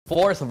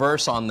fourth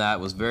verse on that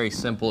was very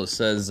simple. It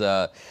says,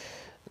 I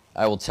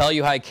will tell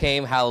you how I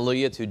came,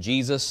 hallelujah, to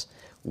Jesus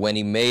when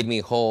he made me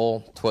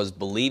whole. 'Twas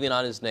believing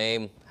on his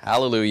name,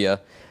 hallelujah.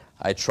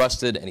 I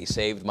trusted and he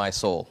saved my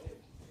soul.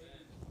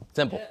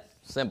 Simple,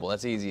 simple,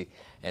 that's easy.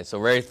 And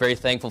so very, very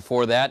thankful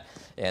for that.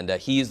 And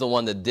he's the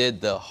one that did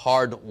the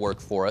hard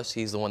work for us.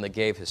 He's the one that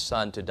gave his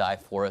son to die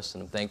for us.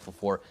 And I'm thankful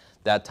for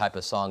that type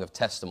of song of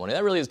testimony.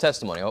 That really is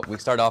testimony. We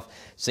start off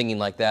singing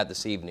like that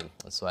this evening.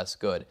 And so that's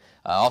good.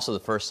 Also the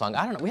first song,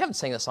 I don't know, we haven't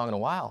sang that song in a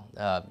while.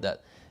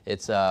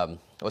 What's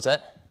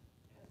that?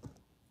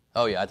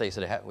 Oh, yeah, I thought you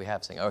said we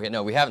have sung. Okay,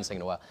 no, we haven't sung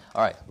in a while.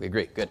 All right, we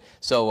agree. Good.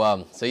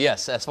 So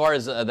yes, as far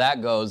as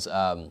that goes,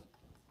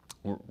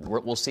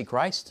 we'll see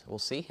Christ. We'll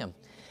see him.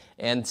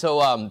 And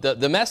so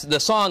the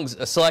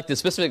songs selected,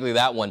 specifically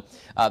that one,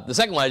 the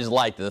second one I just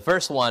liked. The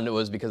first one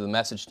was because of the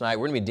message tonight.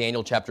 We're going to be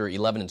Daniel chapter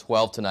 11 and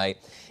 12 tonight.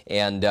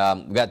 And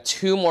we've got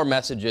two more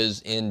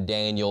messages in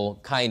Daniel,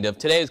 kind of.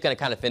 Today is going to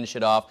kind of finish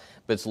it off,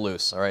 but it's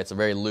loose. All right, it's a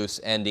very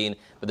loose ending.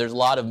 But there's a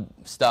lot of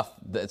stuff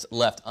that's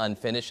left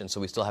unfinished, and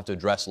so we still have to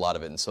address a lot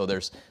of it. And so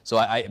as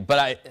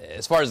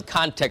far as the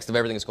context of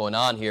everything that's going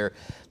on here,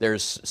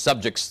 there's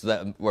subjects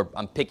that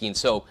I'm picking.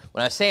 So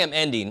when I say I'm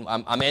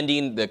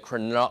ending the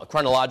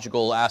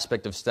chronological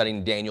aspect of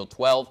studying Daniel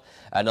 12.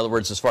 In other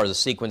words, as far as the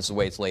sequence, the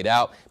way it's laid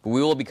out. But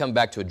we will be coming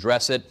back to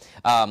address it.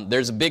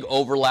 There's a big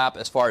overlap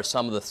as far as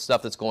some of the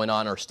stuff that's going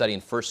on or studying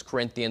 1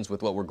 Corinthians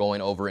with what we're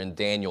going over in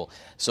Daniel.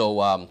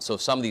 So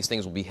some of these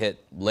things will be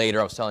hit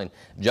later. I was telling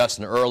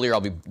Justin earlier,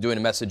 I'll be doing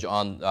a message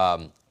on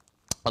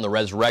the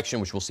resurrection,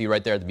 which we'll see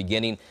right there at the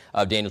beginning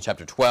of Daniel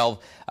chapter 12.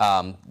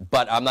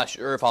 But I'm not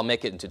sure if I'll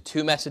make it into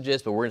two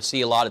messages, but we're going to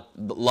see a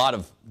lot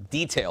of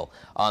detail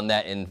on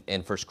that in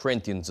 1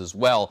 Corinthians as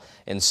well.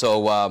 And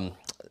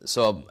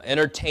so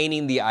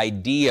entertaining the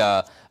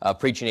idea of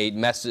preaching a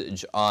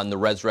message on the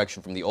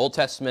resurrection from the Old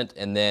Testament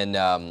and then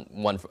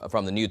one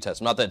from the New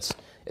Testament. Not that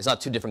it's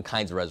not two different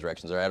kinds of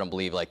resurrections. Right? I don't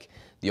believe like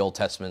the Old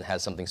Testament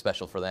has something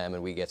special for them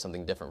and we get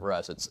something different for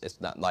us. It's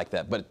not like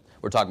that. But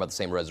we're talking about the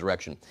same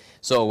resurrection.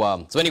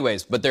 So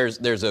anyways, but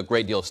there's a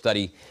great deal of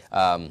study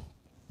that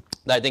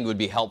I think would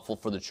be helpful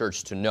for the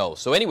church to know.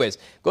 So anyways,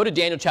 go to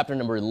Daniel chapter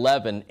number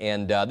 11.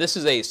 And this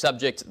is a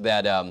subject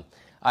that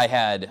I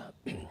had...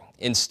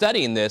 in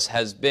studying this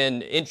has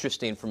been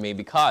interesting for me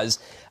because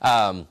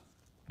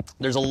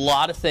there's a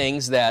lot of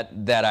things that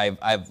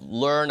I've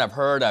learned, I've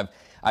heard,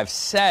 I've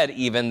said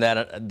even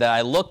that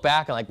I look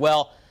back and like,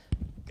 well,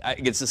 I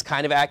guess this is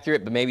kind of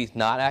accurate, but maybe it's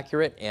not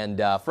accurate.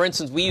 And for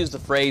instance, we use the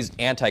phrase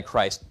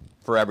Antichrist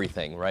for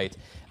everything, right?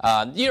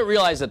 You don't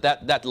realize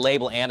that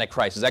label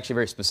Antichrist is actually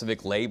a very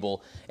specific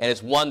label, and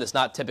it's one that's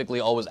not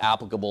typically always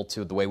applicable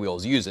to the way we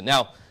always use it.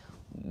 Now,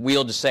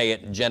 we'll just say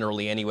it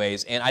generally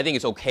anyways, and I think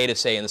it's okay to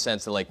say in the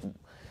sense that, like, kind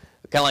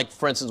of like,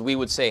 for instance, we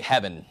would say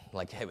heaven.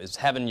 Like, is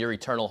heaven your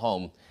eternal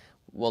home?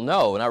 Well,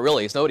 no, not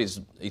really. It's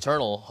nobody's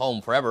eternal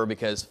home forever,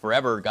 because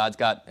forever God's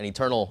got an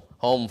eternal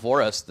home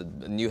for us, the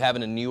new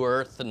heaven and new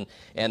earth, and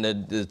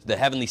the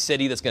heavenly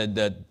city that's going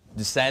to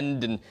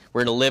descend, and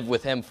we're going to live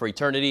with him for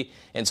eternity.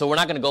 And so we're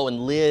not going to go and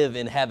live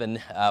in heaven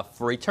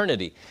for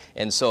eternity.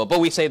 And so, but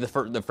we say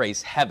the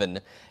phrase heaven,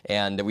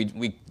 and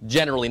we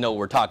generally know what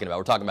we're talking about.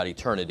 We're talking about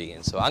eternity.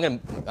 And so I'm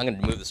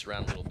going to move this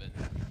around a little bit.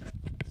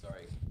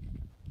 Sorry.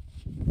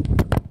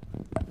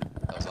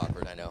 That was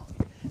awkward, I know.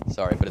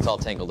 Sorry, but it's all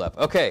tangled up.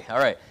 Okay, all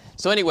right.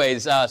 So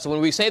anyways, so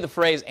when we say the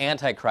phrase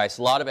Antichrist,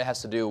 a lot of it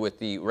has to do with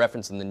the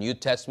reference in the New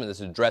Testament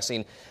that's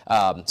addressing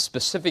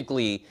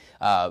specifically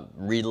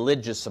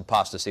religious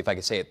apostasy, if I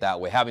could say it that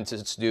way, having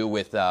to do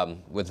with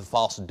the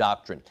false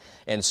doctrine.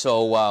 And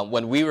so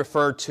when we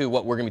refer to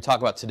what we're going to be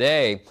talking about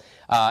today,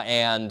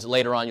 and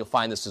later on you'll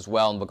find this as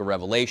well in the book of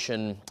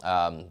Revelation,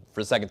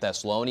 for 2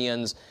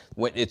 Thessalonians,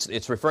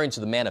 it's referring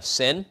to the man of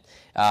sin.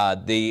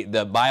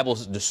 The Bible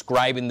is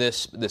describing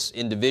this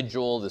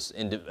individual,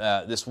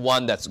 this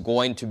one that's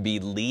going to be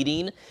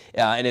leading,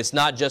 and it's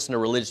not just in a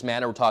religious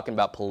manner. We're talking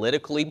about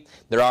politically.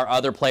 There are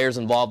other players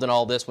involved in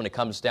all this when it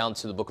comes down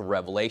to the book of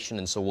Revelation,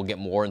 and so we'll get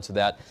more into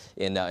that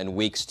in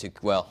weeks to.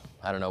 Well,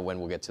 I don't know when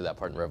we'll get to that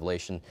part in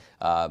Revelation.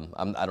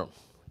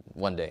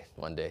 One day.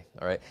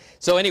 All right.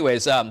 So,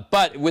 anyways,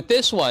 but with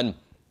this one.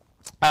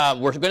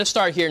 We're going to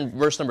start here in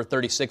verse number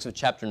 36 of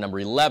chapter number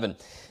 11.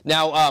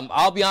 Now,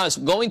 I'll be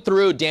honest, going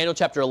through Daniel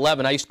chapter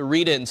 11, I used to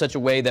read it in such a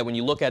way that when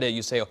you look at it,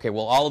 you say, okay,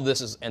 well, all of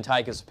this is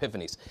Antiochus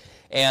Epiphanes.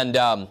 And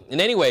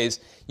anyways,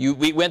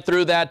 we went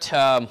through that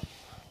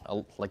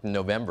like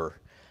November.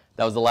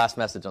 That was the last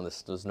message on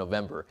this. It was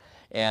November.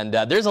 And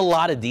there's a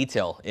lot of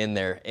detail in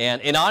there.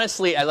 And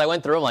honestly, as I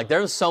went through them, like, there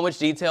was so much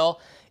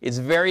detail. It's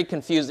very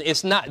confusing.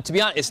 It's not, to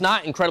be honest, it's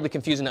not incredibly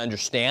confusing to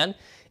understand.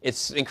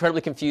 It's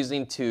incredibly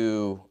confusing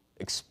to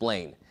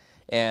explain.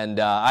 And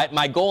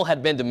my goal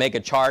had been to make a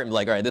chart and be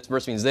like, all right, this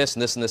verse means this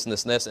and this and this and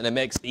this and this, and it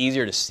makes it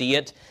easier to see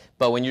it.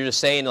 But when you're just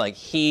saying, like,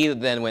 he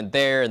then went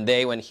there and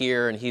they went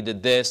here and he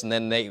did this and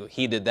then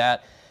he did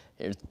that,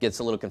 it gets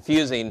a little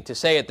confusing to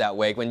say it that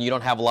way when you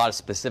don't have a lot of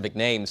specific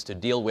names to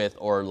deal with,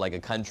 or like a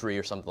country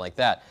or something like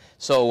that.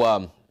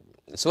 So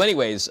So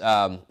anyways,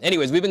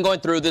 we've been going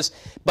through this,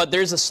 but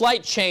there's a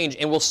slight change,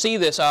 and we'll see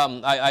this.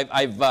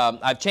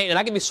 I've changed, and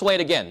I can be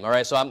swayed again. All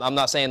right, so I'm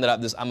not saying that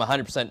I'm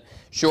 100%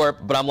 sure,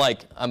 but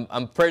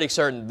I'm pretty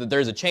certain that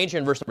there's a change here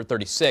in verse number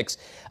 36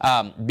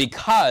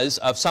 because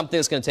of something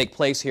that's going to take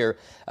place here.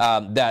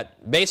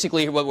 That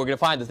basically what we're going to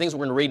find, the things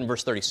we're going to read in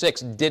verse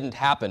 36 didn't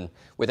happen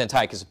with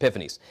Antiochus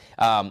Epiphanes,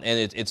 and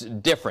it's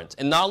different.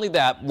 And not only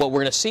that, what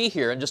we're going to see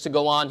here, and just to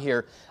go on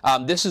here,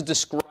 this is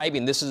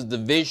the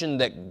vision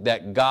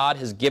that God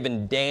has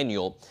given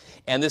Daniel,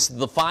 and this is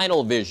the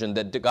final vision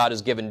that God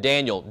has given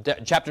Daniel.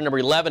 Chapter number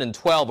 11 and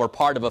 12 are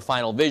part of a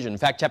final vision. In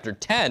fact, chapter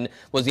 10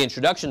 was the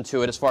introduction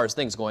to it as far as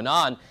things going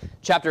on.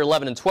 Chapter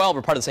 11 and 12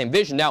 are part of the same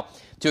vision. Now,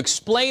 to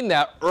explain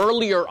that,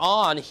 earlier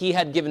on, he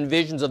had given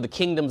visions of the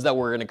kingdoms that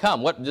were going to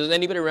come. Does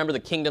anybody remember the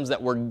kingdoms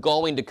that were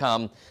going to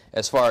come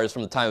as far as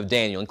from the time of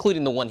Daniel,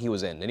 including the one he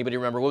was in? Anybody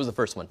remember? What was the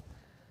first one?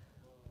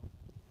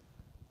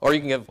 Or you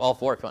can give all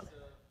four if you want.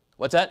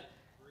 What's that?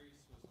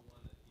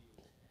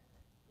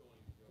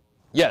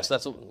 Yes,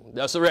 that's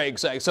right.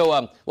 Exactly.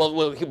 So,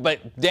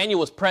 but Daniel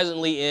was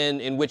presently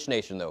in which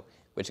nation, though?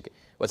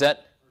 What's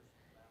that?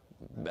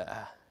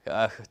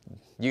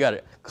 You got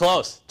it.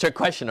 Close. Trick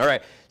question. All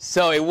right.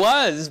 So it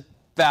was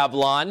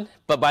Babylon,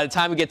 but by the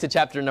time we get to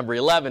chapter number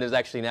 11, it's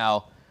actually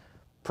now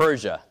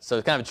Persia. So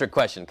it's kind of a trick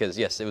question because,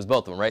 yes, it was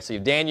both of them, right? So you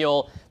have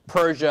Daniel,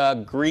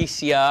 Persia,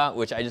 Grecia,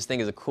 which I just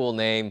think is a cool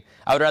name.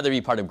 I would rather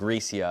be part of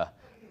Grecia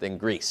than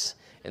Greece.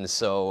 And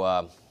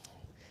so,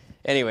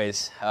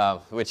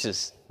 which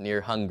is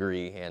near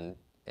Hungary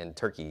and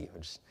Turkey,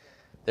 which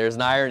there's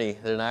an irony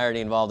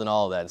involved in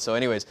all of that. So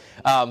anyways,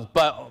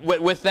 but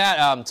with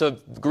that, so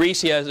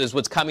Grecia is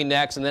what's coming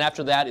next, and then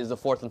after that is the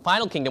fourth and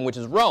final kingdom, which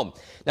is Rome.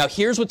 Now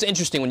here's what's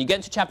interesting. When you get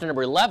into chapter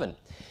number 11,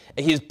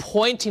 he's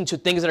pointing to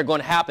things that are going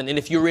to happen. And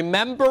if you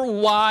remember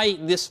why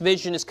this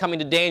vision is coming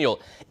to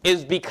Daniel,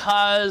 is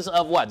because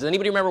of what? Does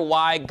anybody remember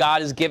why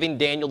God is giving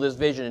Daniel this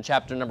vision in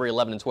chapter number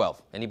 11 and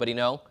 12? Anybody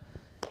know?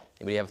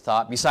 Anybody have a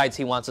thought? Besides,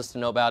 he wants us to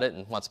know about it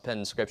and wants to pen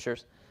in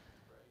scriptures.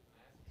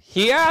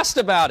 He asked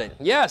about it.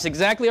 Yes,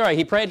 exactly right.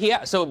 He prayed.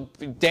 So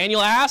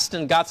Daniel asked,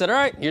 and God said, all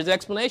right, here's the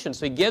explanation.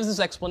 So he gives this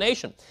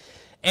explanation.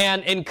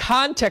 And in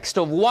context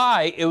of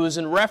why, it was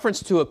in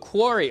reference to a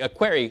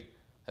question,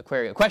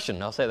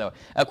 I'll say that way.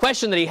 A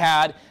question that he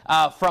had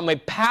from a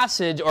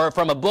passage or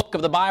from a book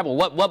of the Bible.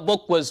 What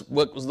book was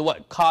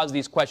what caused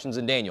these questions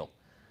in Daniel?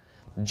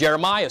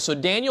 Jeremiah. So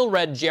Daniel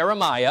read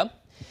Jeremiah,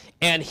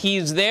 and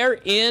he's there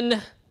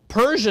in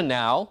Persia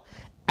now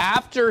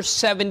after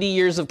 70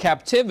 years of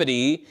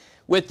captivity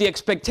with the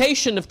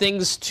expectation of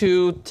things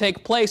to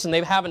take place, and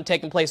they haven't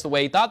taken place the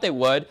way he thought they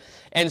would.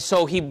 And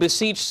so he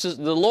beseeches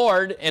the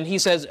Lord, and he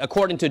says,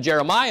 according to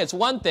Jeremiah, it's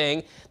one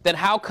thing, then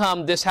how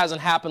come this hasn't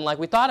happened like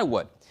we thought it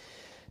would?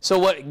 So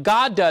what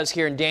God does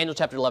here in Daniel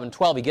chapter 11,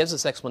 12, he gives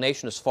this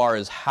explanation as far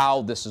as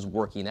how this is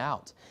working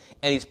out.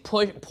 And he's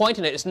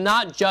pointing it, it's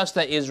not just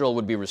that Israel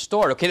would be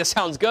restored. Okay, that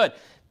sounds good,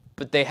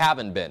 but they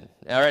haven't been.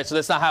 All right, so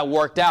that's not how it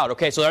worked out.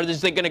 Okay, so they're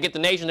just going to get the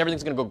nation,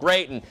 everything's going to go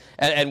great,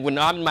 and when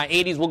I'm in my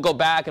 80s, we'll go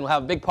back and we'll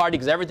have a big party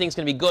because everything's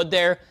going to be good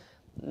there.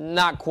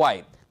 Not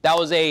quite. That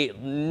was a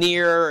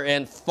near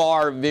and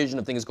far vision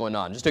of things going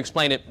on. Just to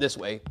explain it this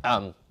way,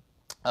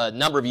 a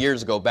number of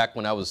years ago, back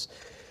when I was,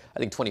 I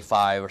think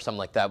 25 or something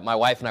like that, my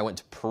wife and I went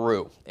to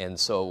Peru, and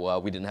so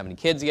we didn't have any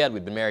kids yet.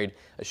 We'd been married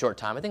a short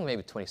time, I think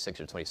maybe 26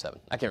 or 27,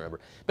 I can't remember.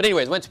 But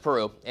anyways, went to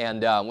Peru,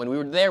 and when we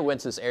were there, we went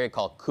to this area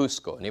called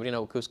Cusco. Anybody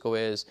know what Cusco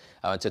is?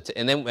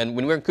 And when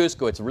we were in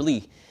Cusco,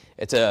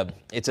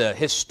 it's a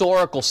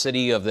historical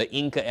city of the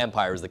Inca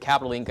Empire. It was the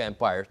capital of the Inca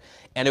Empire.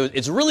 And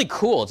it's really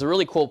cool. It's a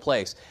really cool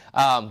place.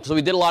 So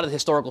we did a lot of the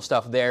historical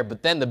stuff there.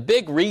 But then the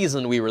big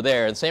reason we were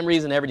there, and the same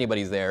reason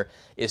everybody's there,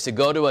 is to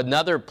go to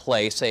another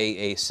place,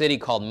 a city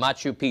called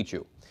Machu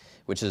Picchu,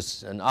 which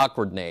is an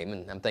awkward name.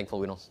 And I'm thankful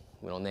we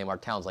don't name our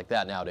towns like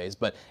that nowadays.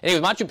 But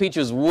anyway, Machu Picchu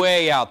is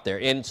way out there.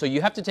 And so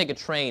you have to take a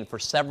train for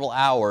several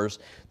hours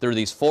through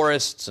these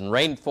forests and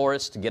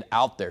rainforests to get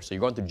out there. So you're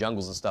going through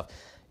jungles and stuff.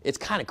 It's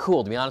kind of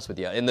cool, to be honest with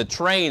you. And the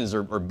trains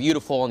are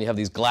beautiful, and you have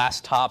these glass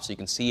tops so you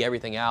can see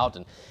everything out,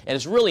 and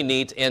it's really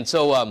neat. And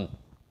so,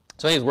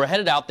 anyways, we're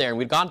headed out there, and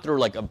we'd gone through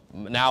like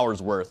an hour's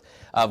worth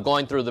of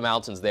going through the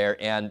mountains there.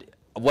 And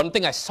one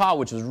thing I saw,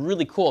 which was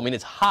really cool, I mean,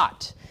 it's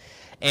hot,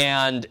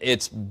 and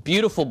it's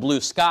beautiful blue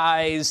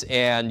skies,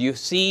 and you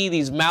see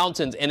these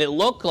mountains, and it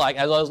looked like,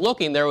 as I was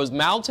looking, there was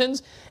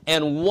mountains,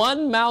 and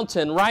one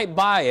mountain right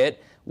by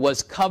it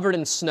was covered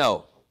in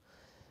snow.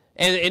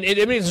 And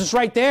it's just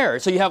right there.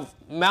 So you have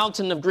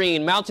mountain of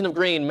green, mountain of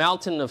green,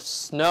 mountain of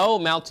snow,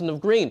 mountain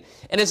of green.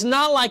 And it's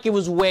not like it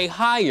was way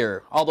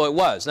higher, although it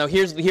was. Now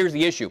here's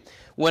the issue.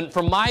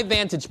 From my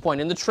vantage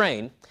point in the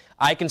train,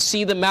 I can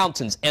see the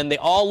mountains, and they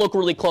all look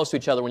really close to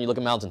each other when you look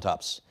at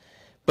mountaintops.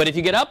 But if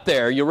you get up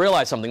there, you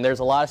realize something. There's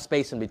a lot of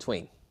space in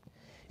between.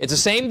 It's the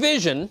same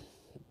vision,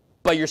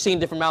 but you're seeing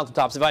different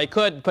mountaintops. If I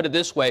could put it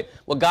this way,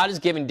 what God is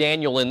giving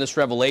Daniel in this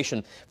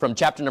revelation from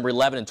chapter number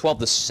 11 and 12,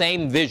 the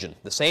same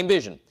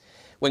vision.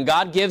 When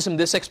God gives him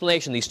this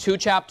explanation, these two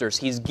chapters,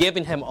 he's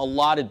giving him a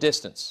lot of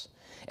distance.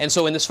 And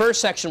so in this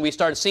first section, we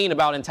started seeing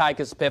about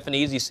Antiochus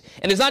Epiphanes.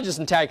 And it's not just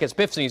Antiochus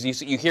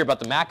Epiphanes. You hear about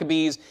the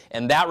Maccabees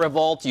and that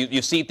revolt.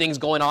 You see things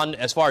going on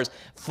as far as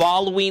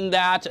following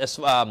that.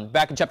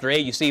 Back in chapter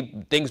 8, you see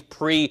things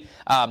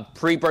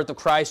pre-birth of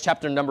Christ.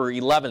 Chapter number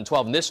 11 and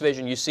 12. In this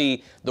vision, you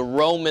see the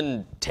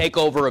Roman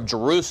takeover of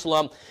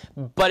Jerusalem.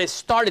 But it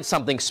started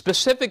something.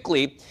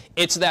 Specifically,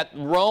 it's that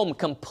Rome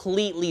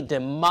completely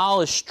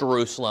demolished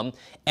Jerusalem,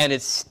 and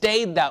it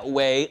stayed that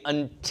way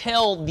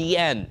until the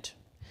end.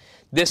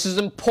 This is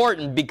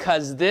important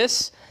because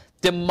this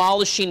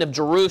demolishing of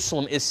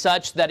Jerusalem is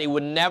such that it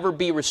would never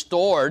be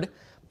restored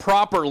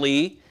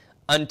properly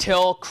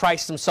until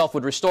Christ himself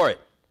would restore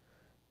it.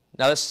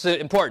 Now, this is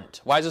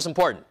important. Why is this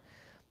important?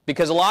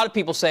 Because a lot of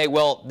people say,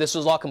 well, this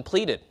was all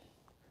completed.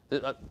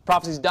 The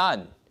prophecy's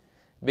done.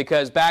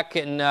 Because back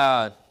in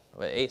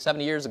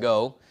 70 years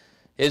ago,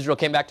 Israel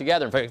came back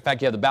together. In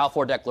fact, you have the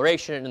Balfour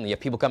Declaration, and you have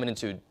people coming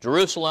into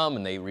Jerusalem,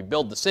 and they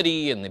rebuild the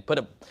city, and they put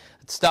up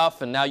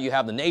stuff, and now you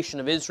have the nation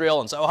of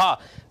Israel, and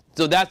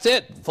so that's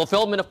it,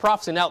 fulfillment of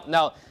prophecy.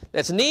 Now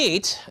that's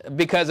neat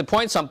because it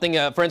points something.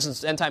 For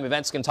instance, end time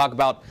events can talk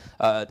about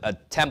a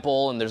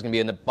temple, and there's going to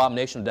be an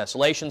abomination of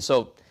desolation,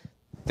 so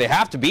they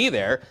have to be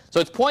there. So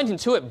it's pointing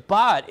to it,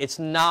 but it's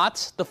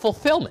not the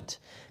fulfillment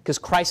because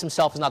Christ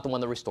himself is not the one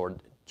that restored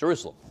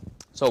Jerusalem.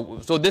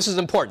 So this is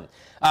important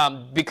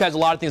because a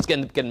lot of things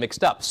get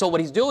mixed up. So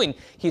what he's doing,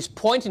 he's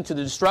pointing to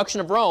the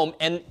destruction of Rome,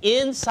 and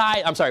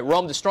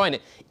Rome destroying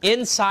it.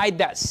 Inside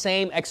that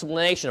same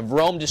explanation of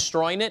Rome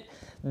destroying it,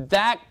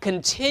 that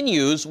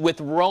continues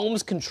with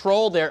Rome's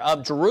control there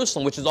of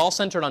Jerusalem, which is all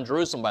centered on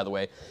Jerusalem, by the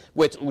way,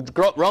 with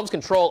Rome's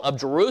control of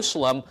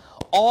Jerusalem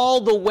all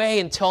the way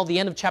until the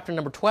end of chapter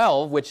number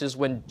 12, which is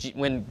when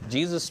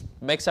Jesus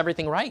makes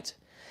everything right.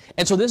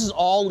 And so this is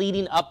all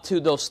leading up to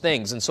those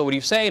things. And so what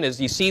he's saying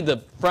is you see the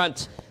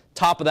front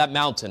top of that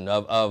mountain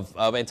of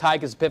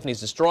Antiochus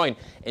Epiphanes destroying,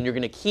 and you're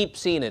going to keep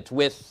seeing it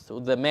with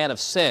the man of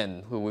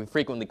sin, who we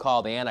frequently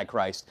call the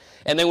Antichrist.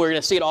 And then we're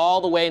going to see it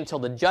all the way until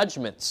the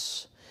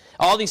judgments.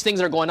 All these things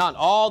that are going on,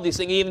 all these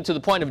things, even to the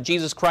point of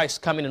Jesus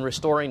Christ coming and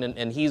restoring,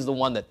 and he's the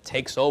one that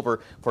takes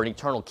over for an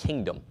eternal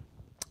kingdom.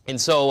 And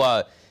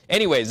so,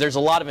 anyways, there's a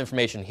lot of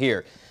information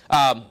here.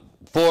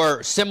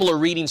 For similar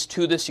readings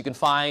to this, you can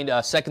find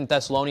 2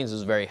 Thessalonians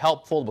is very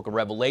helpful. The book of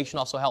Revelation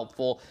also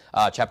helpful.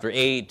 Chapter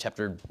 8,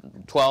 chapter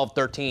 12,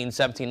 13,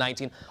 17,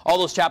 19. All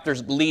those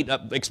chapters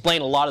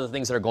explain a lot of the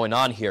things that are going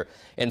on here.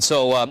 And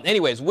so,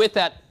 anyways, with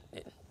that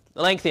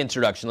lengthy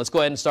introduction, let's go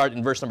ahead and start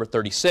in verse number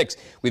 36.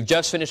 We've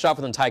just finished off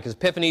with Antiochus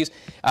Epiphanes.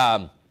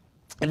 In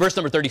verse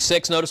number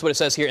 36, notice what it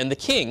says here. And the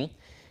king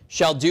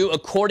shall do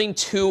according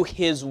to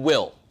his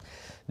will.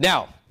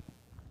 Now,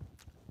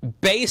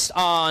 based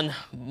on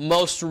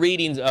most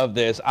readings of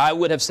this, I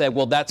would have said,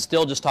 well, that's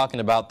still just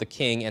talking about the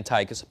king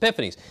Antiochus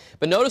Epiphanes.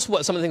 But notice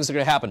what some of the things that are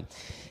going to happen.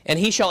 And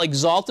he shall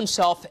exalt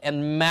himself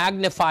and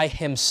magnify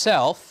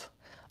himself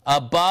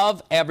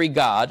above every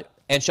god,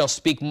 and shall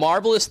speak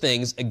marvelous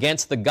things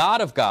against the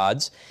God of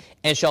gods,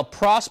 and shall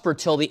prosper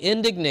till the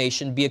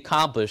indignation be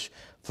accomplished,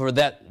 for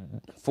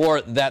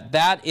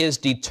that is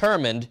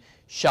determined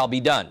shall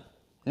be done.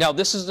 Now,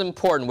 this is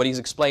important, what he's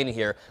explaining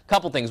here. A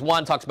couple things.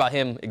 One, talks about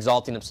him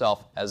exalting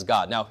himself as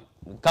God. Now,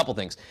 a couple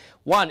things.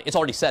 One, it's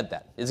already said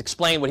that. It's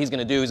explained what he's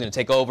going to do. He's going to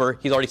take over.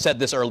 He's already said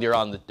this earlier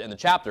on in the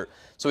chapter.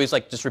 So he's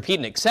like just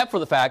repeating it, except for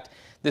the fact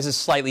this is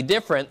slightly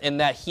different in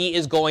that he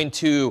is going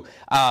to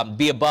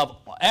be above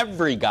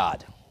every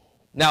god.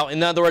 Now,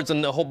 in other words,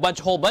 in a whole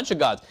bunch of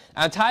gods.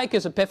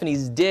 Antiochus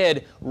Epiphanes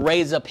did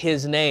raise up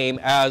his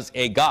name as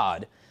a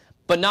god,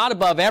 but not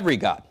above every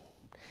god.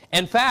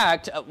 In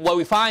fact, what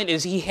we find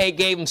is he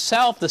gave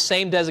himself the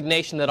same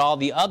designation that all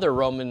the other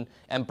Roman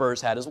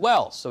emperors had as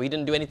well. So he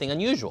didn't do anything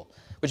unusual,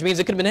 which means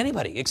it could have been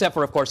anybody, except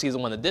for, of course, he's the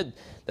one that did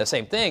the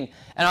same thing.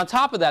 And on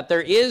top of that, there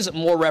is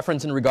more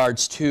reference in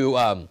regards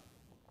to,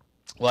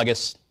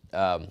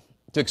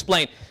 to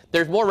explain,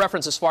 there's more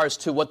reference as far as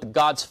to what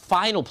God's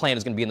final plan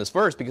is going to be in this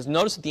verse, because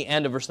notice at the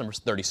end of verse number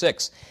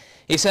 36,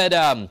 he said,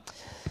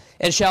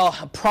 and shall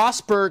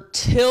prosper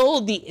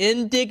till the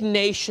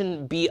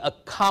indignation be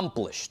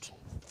accomplished.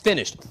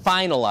 Finished,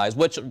 finalized,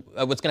 what's going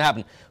to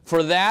happen.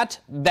 For that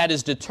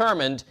is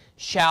determined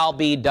shall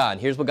be done.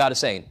 Here's what God is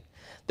saying.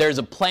 There's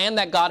a plan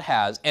that God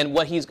has, and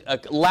what he's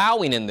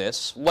allowing in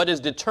this, what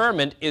is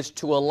determined, is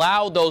to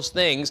allow those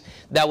things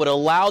that would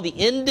allow the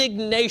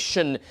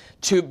indignation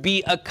to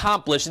be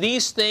accomplished.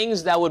 These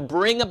things that would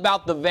bring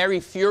about the very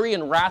fury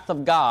and wrath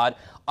of God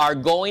are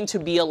going to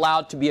be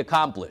allowed to be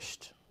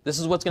accomplished. This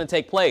is what's going to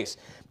take place,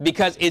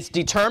 because it's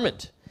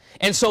determined.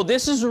 And so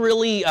this is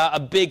really a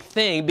big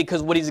thing,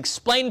 because what he's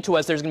explaining to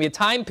us, there's going to be a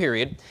time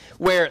period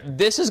where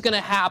this is going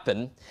to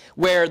happen,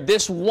 where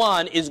this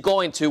one is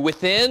going to,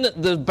 within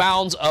the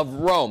bounds of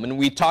Rome, and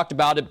we talked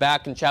about it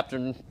back in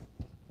chapter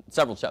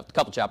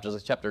couple chapters,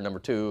 like chapter number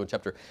 2 and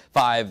chapter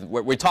 5,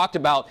 where we talked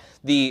about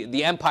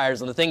the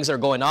empires and the things that are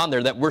going on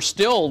there, that we're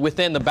still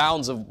within the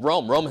bounds of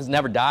Rome. Rome has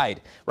never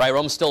died, right?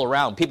 Rome's still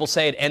around. People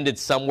say it ended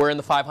somewhere in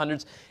the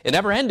 500s. It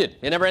never ended.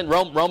 It never ended.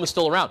 Rome is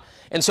still around.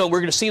 And so we're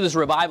going to see this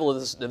revival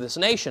of this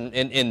nation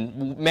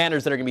in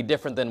manners that are going to be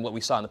different than what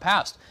we saw in the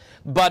past.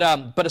 But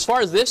as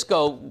far as this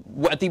go,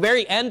 at the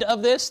very end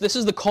of this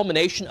is the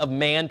culmination of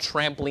man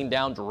trampling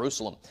down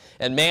Jerusalem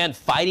and man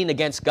fighting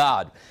against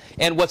God.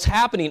 And what's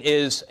happening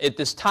is, at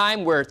this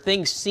time where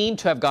things seem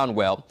to have gone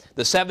well,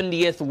 the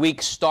 70th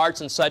week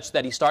starts and such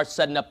that he starts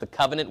setting up the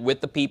covenant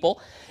with the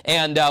people.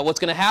 And what's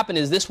going to happen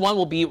is this one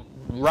will be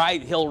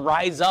he'll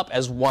rise up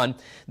as one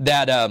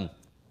that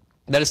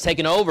is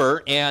taken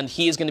over, and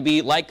he is going to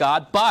be like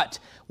God. But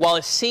while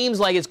it seems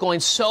like it's going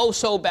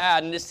so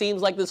bad, and it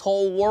seems like this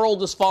whole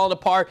world is falling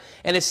apart,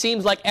 and it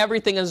seems like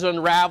everything is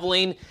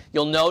unraveling,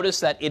 you'll notice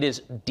that it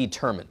is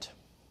determined.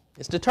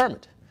 It's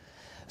determined.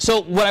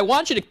 So what I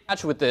want you to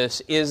catch with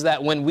this is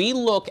that when we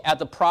look at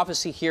the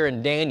prophecy here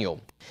in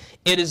Daniel,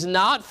 it is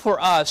not for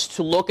us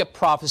to look at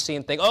prophecy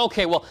and think,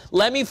 okay, well,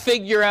 let me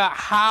figure out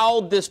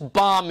how this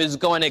bomb is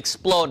going to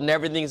explode and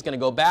everything is going to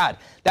go bad.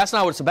 That's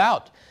not what it's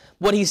about.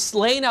 What he's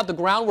laying out the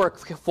groundwork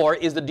for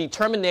is the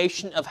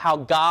determination of how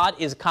God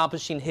is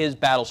accomplishing his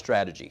battle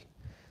strategy.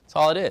 That's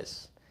all it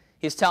is.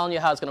 He's telling you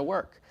how it's going to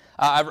work.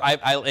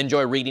 I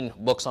enjoy reading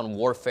books on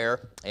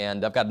warfare,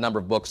 and I've got a number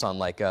of books on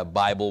like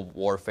Bible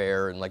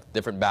warfare and like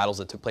different battles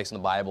that took place in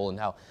the Bible and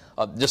how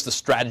just the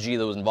strategy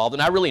that was involved,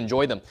 and I really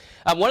enjoy them.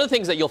 One of the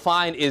things that you'll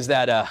find is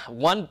that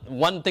one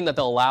thing that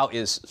they'll allow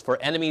is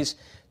for enemies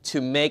to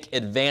make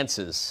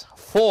advances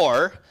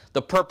for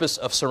the purpose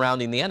of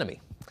surrounding the enemy.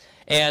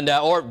 And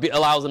or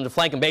allows them to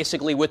flank them.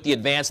 Basically, with the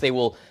advance, they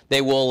will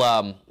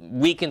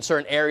weaken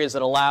certain areas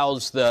that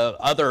allows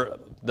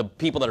the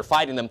people that are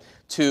fighting them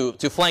to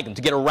flank them,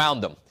 to get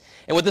around them.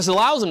 And what this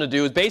allows them to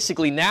do is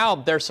basically now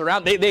they're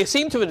surrounded. They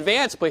seem to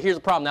advance, but here's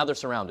the problem: now they're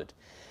surrounded.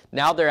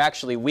 Now they're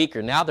actually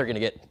weaker. Now they're going to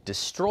get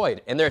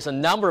destroyed. And there's a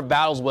number of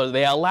battles where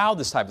they allow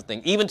this type of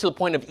thing, even to the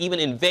point of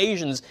even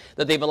invasions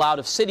that they've allowed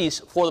of cities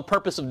for the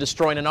purpose of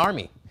destroying an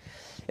army.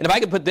 And if I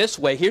could put it this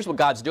way, here's what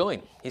God's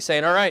doing. He's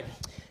saying, all right,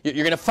 you're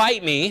going to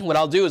fight me. What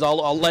I'll do is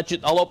I'll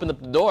open up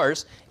the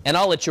doors and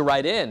I'll let you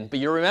right in. But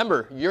you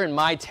remember, you're in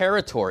my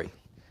territory.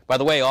 By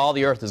the way, all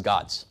the earth is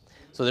God's.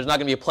 So there's not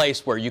going to be a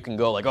place where you can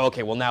go like, oh,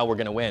 okay, well, now we're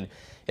going to win.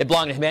 It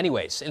belonged to him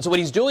anyways. And so what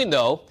he's doing,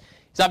 though,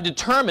 is I've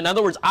determined, in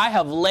other words, I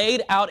have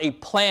laid out a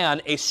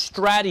plan, a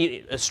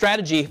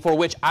strategy for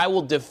which I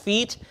will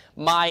defeat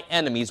my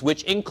enemies,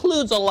 which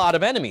includes a lot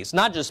of enemies,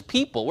 not just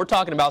people. We're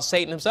talking about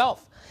Satan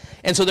himself.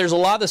 And so there's a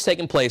lot that's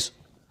taking place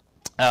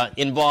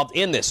involved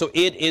in this. So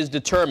it is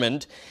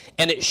determined,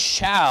 and it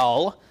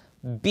shall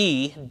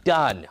be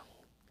done.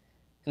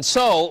 And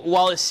so,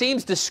 while it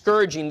seems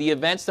discouraging, the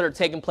events that are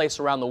taking place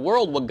around the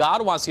world, what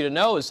God wants you to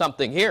know is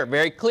something here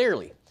very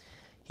clearly.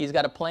 He's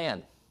got a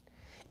plan.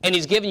 And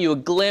he's giving you a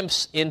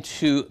glimpse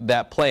into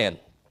that plan.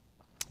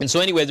 And so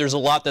anyway, there's a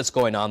lot that's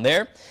going on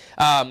there.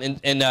 In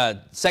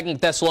 2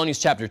 Thessalonians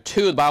chapter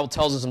 2, the Bible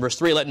tells us in verse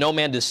 3, let no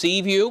man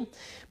deceive you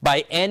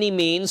by any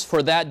means,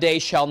 for that day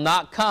shall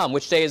not come.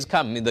 Which day is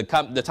coming?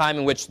 The time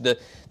in which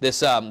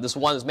this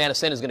man of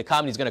sin is going to come,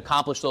 and he's going to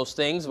accomplish those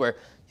things where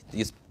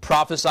he's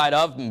prophesied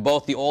of in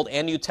both the Old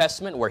and New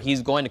Testament, where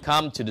he's going to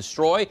come to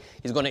destroy.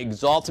 He's going to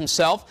exalt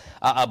himself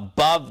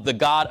above the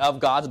God of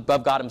gods,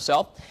 above God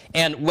himself.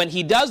 And when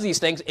he does these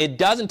things, it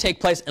doesn't take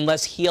place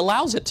unless he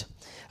allows it.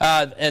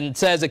 And it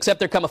says, except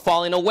there come a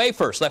falling away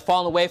first. That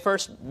falling away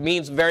first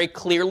means very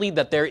clearly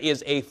that there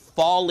is a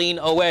falling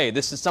away.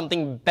 This is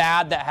something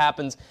bad that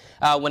happens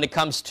when it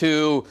comes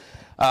to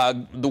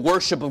the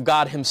worship of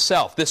God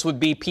himself. This would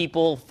be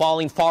people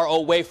falling far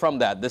away from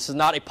that. This is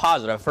not a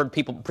positive. I've heard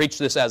people preach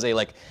this as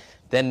a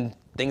then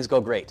things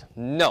go great.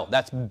 No,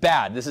 that's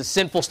bad. This is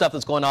sinful stuff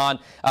that's going on,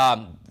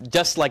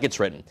 just like it's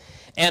written.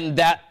 And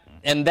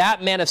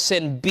that man of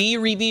sin be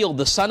revealed,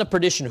 the son of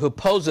perdition, who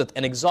opposeth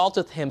and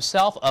exalteth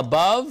himself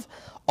above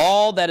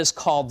all that is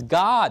called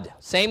God.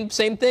 Same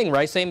thing,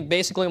 right? Same,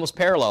 basically almost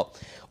parallel.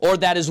 Or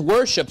that is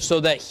worshipped, so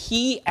that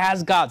he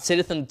as God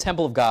sitteth in the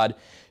temple of God,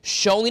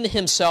 showing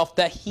himself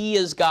that he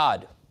is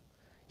God.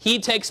 He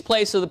takes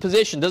place of the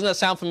position. Doesn't that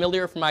sound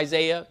familiar from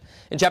Isaiah?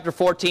 In chapter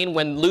 14,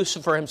 when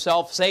Lucifer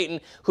himself, Satan,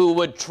 who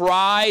would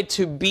try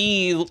to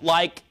be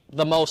like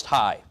the Most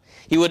High.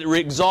 He would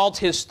exalt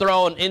his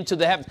throne into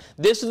the heavens.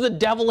 This is the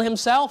devil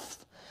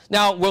himself.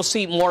 Now, we'll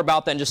see more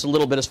about that in just a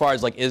little bit as far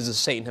as is it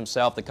Satan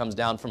himself that comes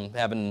down from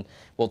heaven?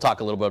 We'll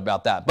talk a little bit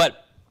about that.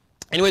 But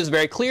anyways, it's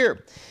very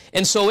clear.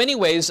 And so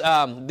anyways,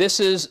 this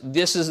is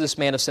this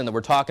man of sin that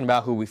we're talking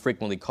about, who we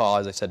frequently call,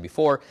 as I said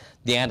before,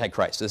 the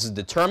Antichrist. This is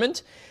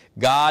determined.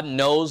 God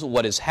knows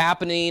what is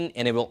happening,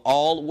 and it will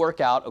all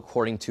work out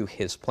according to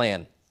his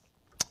plan.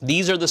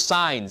 These are the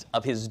signs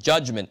of his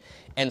judgment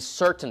and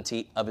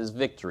certainty of his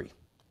victory.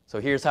 So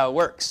here's how it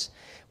works.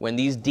 When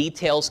these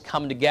details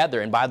come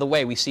together, and by the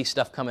way, we see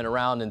stuff coming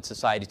around in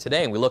society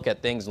today, and we look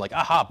at things like,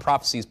 aha,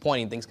 prophecies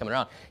pointing, things coming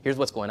around. Here's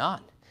what's going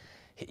on.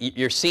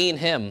 You're seeing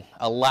him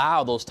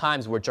allow those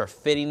times which are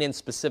fitting in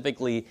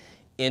specifically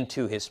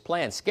into his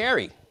plan.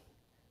 Scary.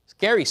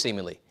 Scary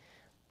seemingly.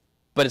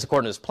 But it's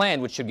according to his plan,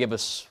 which should give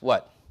us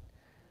what?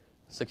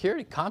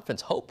 Security,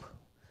 confidence, hope.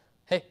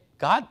 Hey,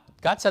 God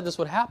said this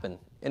would happen,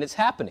 and it's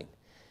happening.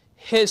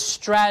 His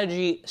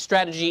strategy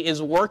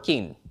is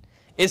working.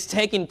 It's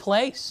taking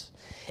place.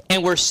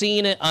 And we're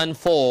seeing it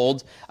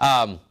unfold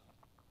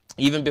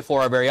even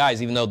before our very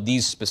eyes, even though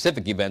these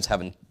specific events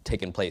haven't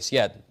taken place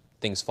yet.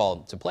 Things fall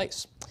into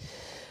place.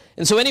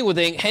 And so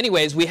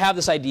anyways, we have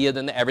this idea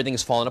then that everything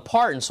is falling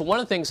apart. And so one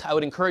of the things I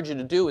would encourage you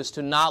to do is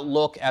to not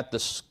look at the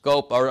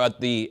scope or at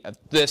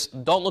this.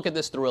 Don't look at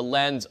this through a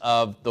lens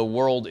of the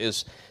world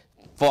is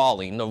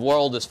falling. The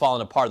world is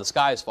falling apart. The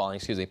sky is falling,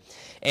 excuse me.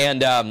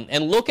 And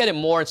look at it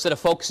more, instead of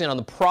focusing on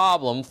the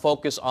problem,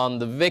 focus on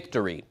the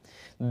victory.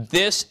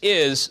 This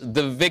is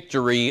the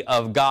victory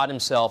of God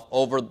himself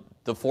over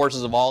the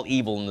forces of all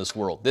evil in this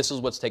world. This is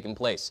what's taking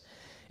place.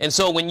 And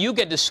so when you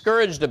get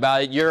discouraged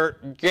about it, you're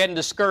getting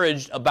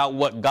discouraged about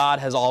what God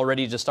has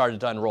already just started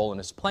to unroll in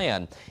his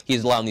plan.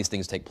 He's allowing these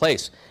things to take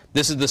place.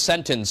 This is the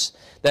sentence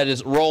that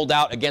is rolled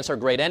out against our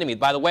great enemy.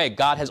 By the way,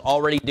 God has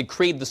already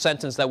decreed the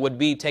sentence that would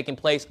be taking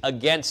place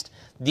against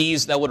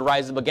these that would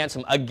rise up against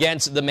him,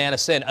 against the man of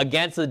sin,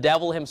 against the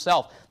devil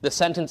himself. The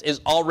sentence is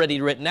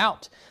already written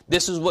out.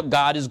 This is what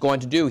God is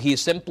going to do. He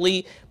is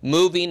simply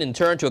moving in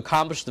turn to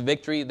accomplish the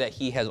victory that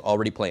he has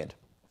already planned.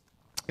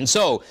 And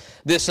so,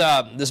 this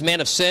man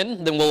of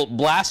sin then will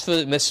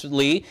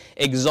blasphemously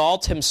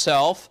exalt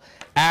himself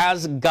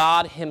as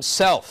God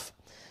himself.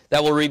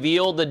 That will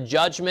reveal the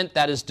judgment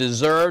that is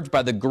deserved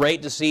by the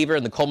great deceiver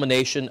and the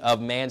culmination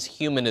of man's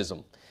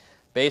humanism.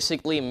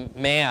 Basically,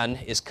 man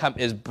is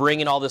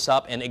bringing all this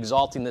up and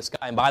exalting this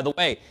guy. And by the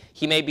way,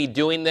 he may be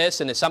doing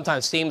this, and it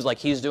sometimes seems like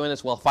he's doing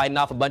this while fighting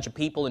off a bunch of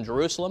people in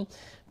Jerusalem,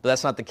 but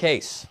that's not the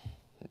case.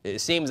 It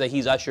seems that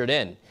he's ushered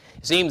in.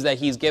 It seems that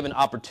he's given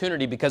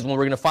opportunity, because when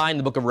we're going to find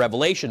the book of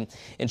Revelation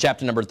in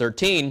chapter number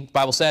 13, the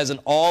Bible says, "And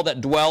all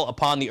that dwell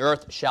upon the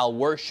earth shall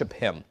worship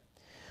him,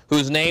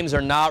 whose names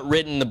are not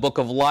written in the book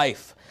of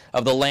life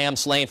of the Lamb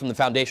slain from the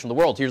foundation of the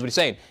world." Here's what he's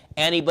saying.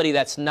 Anybody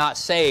that's not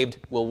saved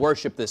will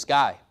worship this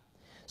guy.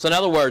 So in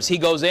other words, he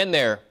goes in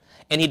there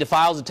and he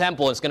defiles the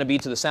temple. It's going to be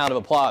to the sound of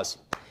applause.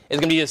 It's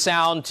going to be a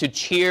sound to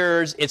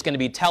cheers. It's going to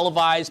be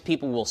televised.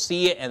 People will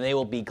see it and they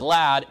will be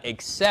glad,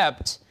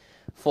 except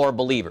for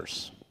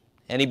believers.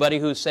 Anybody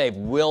who's saved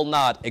will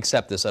not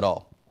accept this at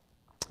all.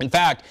 In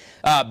fact,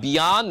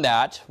 beyond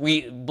that,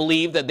 we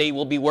believe that they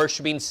will be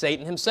worshiping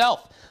Satan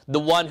himself, the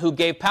one who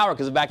gave power,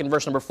 because back in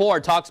verse number 4,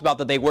 it talks about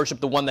that they worship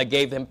the one that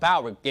gave him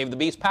power, gave the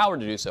beast power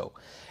to do so.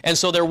 And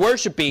so they're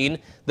worshiping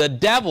the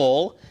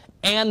devil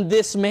and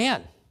this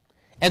man.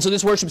 And so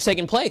this worship is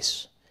taking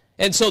place.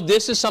 And so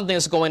this is something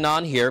that's going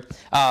on here,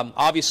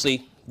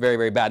 obviously very,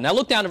 very bad. Now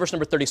look down to verse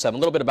number 37, a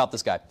little bit about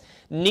this guy.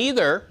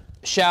 "Neither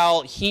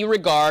shall he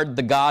regard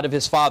the God of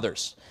his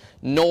fathers,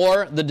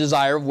 nor the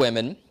desire of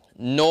women,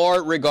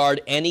 nor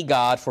regard any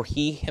god, for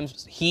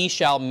he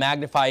shall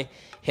magnify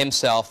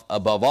himself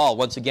above all."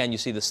 Once again, you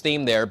see this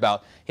theme there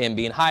about him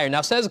being higher. Now,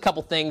 it says a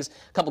couple things,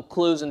 a couple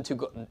clues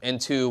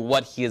into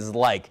what he is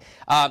like.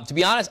 To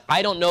be honest,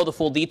 I don't know the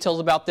full details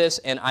about this,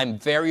 and I'm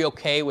very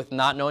okay with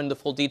not knowing the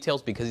full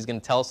details, because he's going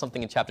to tell us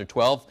something in chapter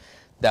 12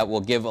 that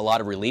will give a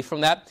lot of relief from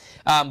that.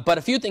 But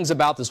a few things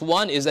about this.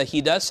 One is that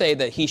he does say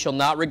that he shall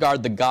not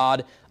regard the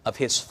God of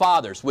his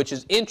fathers, which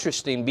is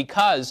interesting,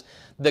 because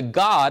the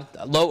God,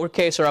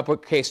 lowercase or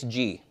uppercase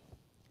G?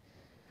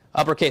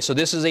 Uppercase, so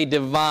this is a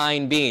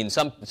divine being.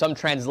 Some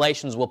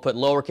translations will put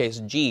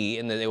lowercase g,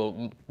 and then they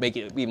will make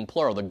it even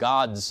plural, the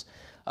gods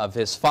of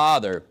his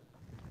father.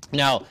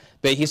 Now,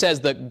 but he says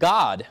the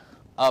God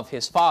of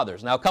his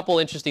fathers. Now, a couple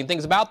interesting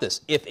things about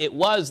this. If it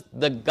was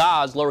the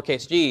gods,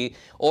 lowercase g,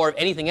 or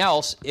anything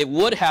else, it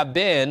would have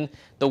been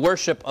the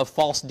worship of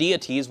false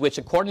deities, which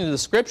according to the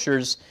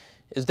scriptures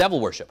is devil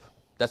worship.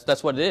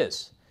 That's what it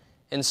is.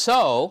 And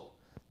so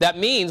that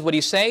means what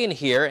he's saying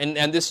here,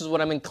 and this is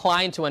what I'm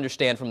inclined to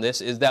understand from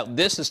this, is that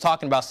this is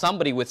talking about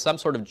somebody with some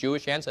sort of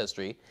Jewish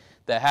ancestry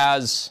that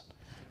has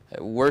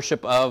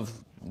worship of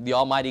the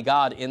Almighty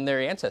God in their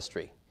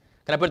ancestry.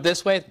 Can I put it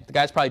this way? The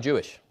guy's probably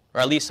Jewish,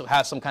 or at least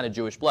has some kind of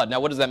Jewish blood.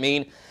 Now, what does that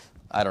mean?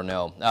 I don't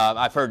know.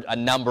 I've heard a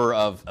number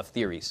of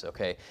theories,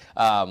 okay?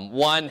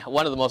 One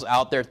of the most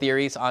out there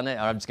theories on it,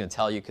 I'm just going to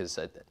tell you, because,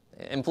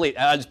 and please,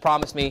 just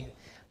promise me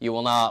you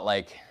will not,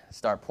 like,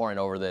 start pouring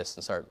over this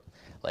and start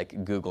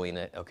Googling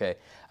it, okay?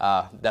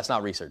 That's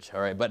not research,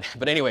 all right?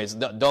 But anyways,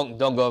 don't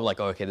go like,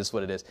 oh, okay, this is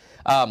what it is.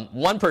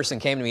 One person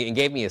came to me and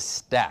gave me a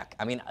stack.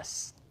 I mean, a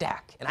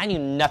stack. And I knew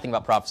nothing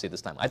about prophecy at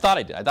this time. I thought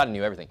I did. I thought I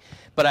knew everything.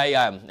 But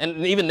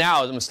and even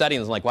now, as I'm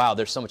studying, I'm like, wow,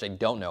 there's so much I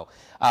don't know.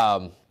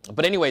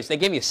 But anyways, they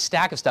gave me a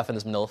stack of stuff in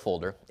this manila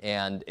folder,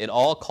 and it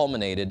all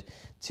culminated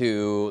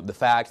to the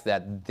fact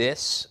that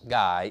this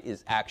guy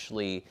is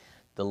actually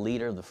the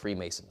leader of the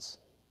Freemasons.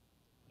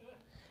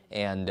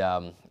 And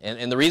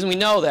the reason we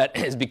know that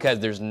is because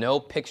there's no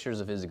pictures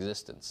of his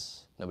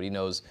existence. Nobody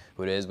knows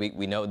who it is.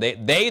 We know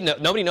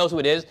nobody knows who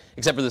it is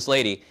except for this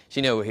lady.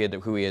 She knew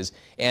who he is,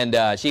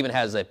 and she even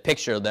has a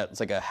picture that's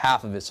like a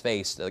half of his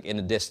face, like in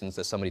the distance,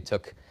 that somebody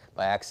took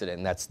by accident,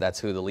 and that's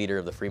who the leader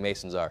of the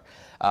Freemasons are,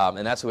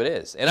 and that's who it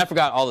is. And I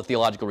forgot all the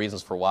theological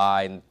reasons for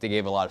why, and they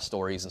gave a lot of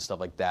stories and stuff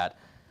like that.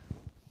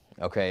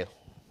 Okay,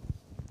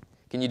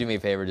 can you do me a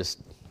favor? Just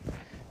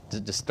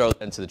throw it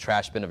into the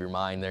trash bin of your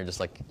mind there,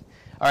 just like.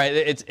 All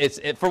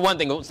right, for one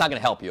thing, it's not going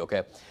to help you,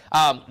 okay?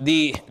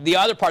 The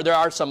other part, there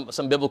are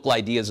some biblical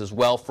ideas as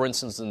well. For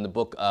instance, in the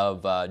book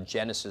of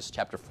Genesis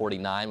chapter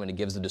 49, when he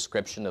gives the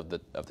description of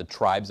the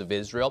tribes of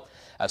Israel,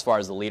 as far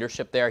as the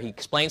leadership there, he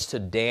explains to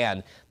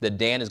Dan that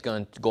Dan is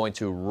going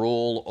to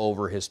rule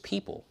over his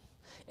people.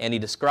 And he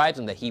describes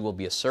him that he will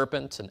be a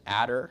serpent, an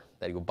adder,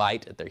 that he will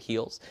bite at their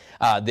heels.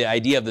 The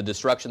idea of the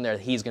destruction there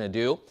that he's going to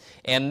do.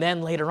 And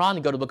then later on,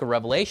 you go to the book of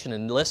Revelation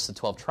and lists the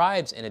 12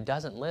 tribes, and it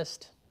doesn't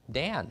list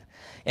Dan,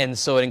 and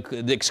so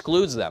it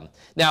excludes them.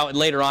 Now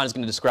later on, it's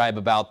going to describe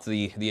about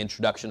the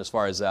introduction as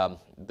far as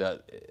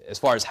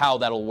how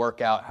that'll work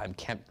out. I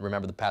can't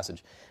remember the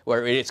passage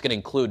where it's going to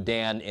include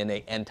Dan in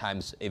a end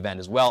times event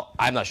as well.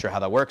 I'm not sure how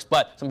that works,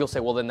 but some people say,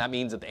 well, then that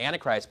means that the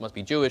Antichrist must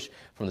be Jewish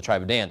from the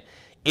tribe of Dan.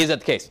 Is that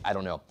the case? I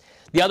don't know.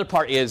 The other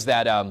part is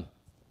that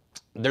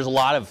there's a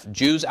lot of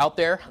Jews out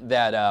there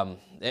that,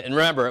 and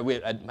remember,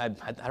 I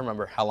don't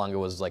remember how long it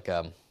was, like.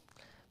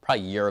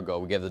 Probably a year ago,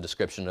 we gave the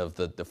description of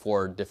the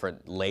 4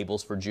 different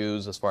labels for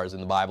Jews as far as in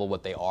the Bible,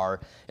 what they are,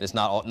 and it's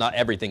not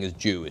everything is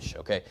Jewish,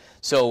 okay?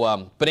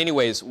 So, but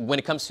anyways, when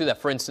it comes to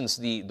that, for instance,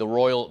 the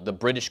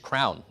British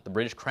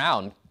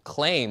Crown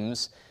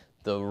claims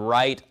the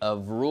right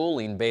of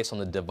ruling based on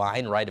the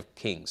divine right of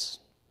kings.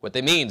 What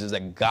that means is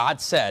that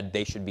God said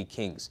they should be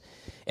kings.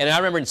 And I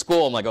remember in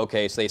school, I'm like,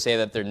 okay, so they say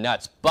that they're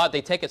nuts, but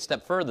they take it a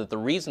step further. The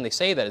reason they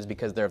say that is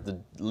because they're of the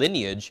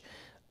lineage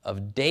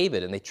of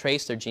David, and they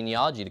trace their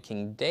genealogy to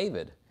King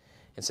David.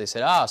 And so they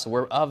said, so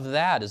we're of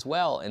that as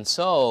well. And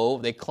so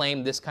they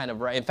claim this kind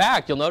of right. In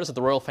fact, you'll notice that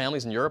the royal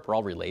families in Europe are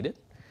all related,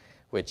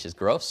 which is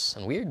gross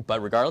and weird,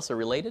 but regardless, they're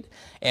related.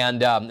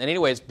 And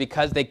anyways,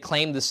 because they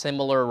claim the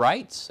similar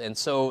rights. And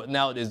so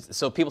now,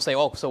 so people say,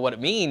 so what it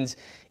means,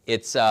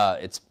 it's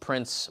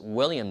Prince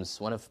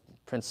William's, I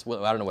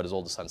don't know what his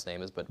oldest son's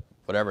name is, but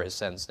whatever his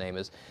son's name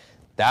is,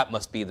 that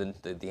must be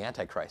the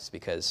Antichrist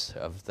because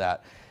of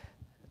that.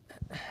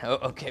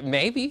 Okay,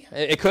 maybe.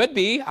 It could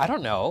be. I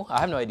don't know. I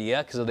have no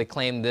idea because they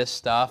claim this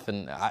stuff,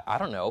 and I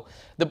don't know.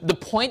 The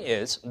point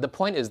is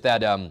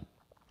that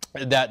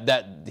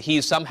that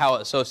he's somehow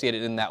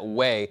associated in that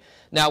way.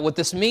 Now, what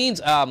this means,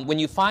 when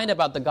you find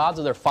about the gods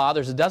of their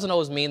fathers, it doesn't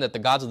always mean that the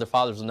gods of their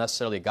fathers was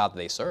necessarily a god that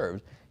they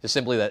served. It's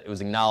simply that it was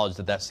acknowledged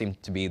that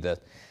seemed to be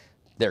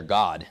their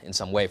God in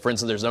some way. For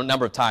instance, there's a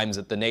number of times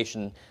that the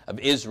nation of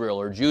Israel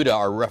or Judah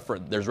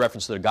there's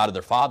reference to the God of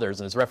their fathers,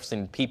 and it's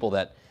referencing people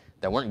that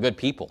weren't good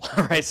people,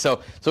 right?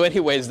 So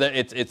anyways,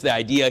 it's the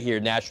idea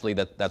here naturally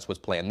that's what's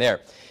planned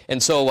there.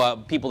 And so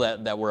people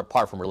that were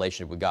apart from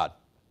relationship with God.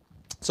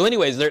 So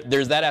anyways,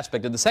 there's that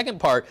aspect. And the second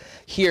part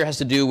here has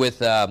to do with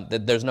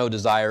that there's no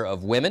desire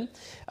of women.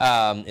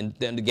 And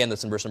again,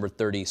 that's in verse number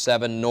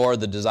 37, nor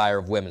the desire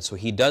of women. So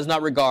he does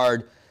not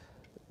regard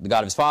the God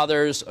of his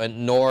fathers,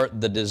 nor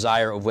the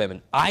desire of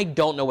women. I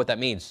don't know what that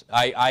means.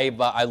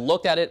 I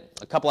looked at it,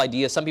 a couple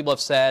ideas. Some people have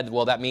said,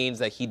 well, that means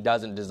that he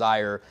doesn't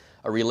desire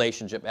a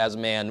relationship as a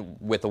man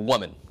with a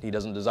woman. He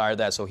doesn't desire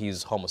that, so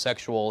he's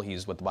homosexual.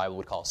 He's what the Bible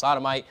would call a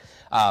sodomite.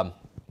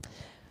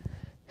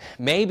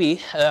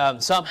 Maybe.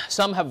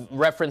 Some have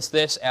referenced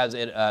this as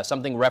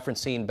something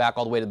referencing back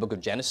all the way to the book of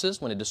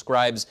Genesis when it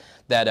describes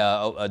that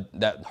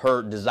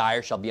her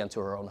desire shall be unto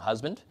her own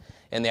husband.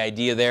 And the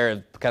idea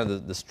there, kind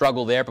of the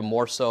struggle there, but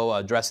more so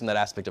addressing that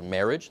aspect of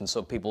marriage. And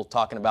so people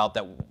talking about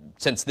that,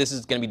 since this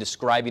is going to be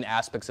describing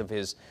aspects of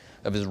his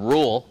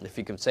rule, if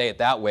you can say it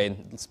that way,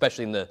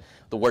 especially in the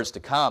words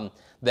to come,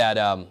 that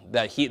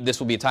this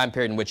will be a time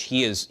period in which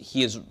he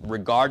is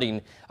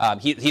regarding,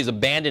 he's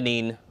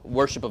abandoning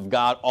worship of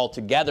God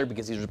altogether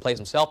because he's replaced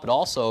himself, but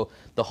also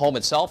the home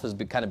itself is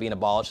kind of being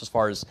abolished as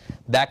far as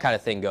that kind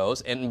of thing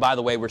goes. And by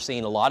the way, we're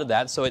seeing a lot of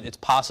that, so it's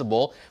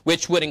possible,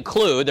 which would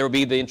include, there would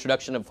be the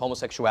introduction of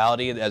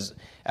homosexuality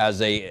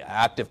as a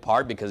active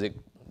part because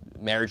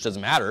marriage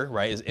doesn't matter,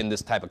 right, in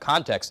this type of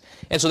context.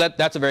 And so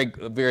that's a very,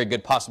 very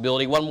good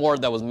possibility. One more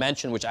that was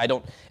mentioned, which I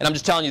don't, and I'm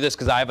just telling you this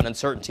because I have an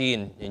uncertainty,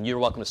 and you're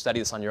welcome to study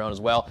this on your own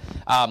as well.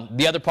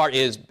 The other part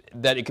is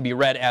that it can be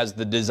read as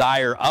the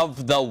desire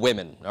of the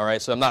women, all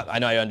right? So I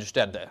know I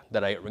understood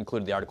that I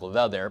included the article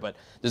 "the" there, but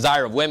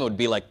desire of women would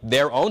be like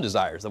their own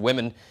desires. The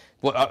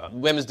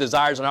women's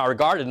desires are not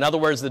regarded. In other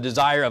words, the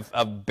desire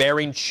of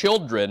bearing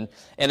children,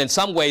 and in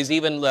some ways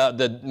even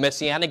the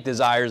messianic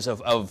desires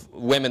of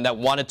women that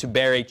wanted to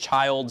bear a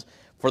child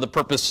for the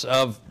purpose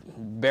of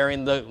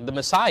bearing the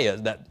Messiah.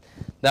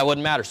 That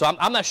wouldn't matter. So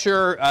I'm not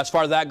sure as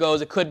far as that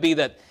goes. It could be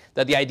that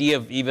the idea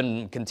of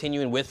even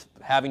continuing with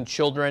having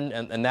children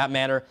in that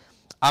manner,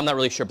 I'm not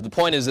really sure. But the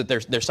point is that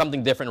there's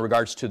something different in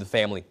regards to the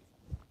family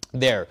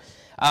there.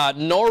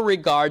 Nor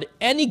regard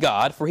any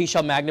God, for he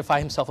shall magnify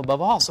himself above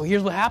all. So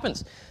here's what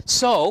happens.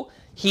 So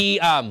he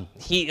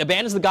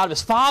abandons the God of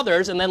his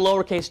fathers, and then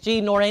lowercase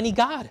g, nor any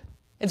God.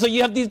 And so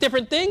you have these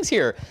different things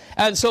here.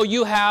 And so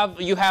you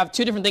have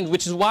two different things,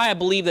 which is why I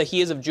believe that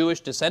he is of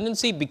Jewish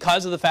descendancy,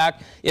 because of the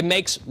fact it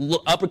makes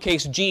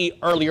uppercase G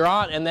earlier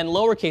on and then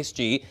lowercase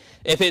g.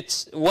 If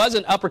it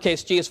wasn't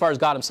uppercase G as far as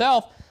God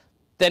himself,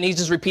 then he's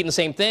just repeating the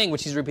same thing,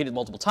 which he's repeated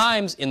multiple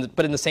times,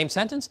 but in the same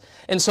sentence.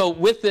 And so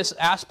with this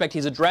aspect,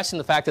 he's addressing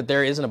the fact that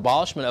there is an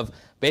abolishment of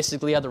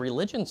basically other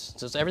religions.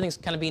 So everything's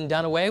kind of being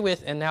done away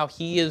with, and now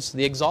he is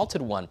the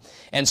exalted one.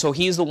 And so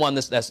he's the one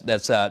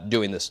that's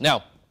doing this.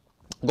 Now,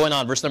 going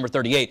on, verse number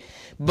 38.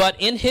 But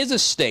in his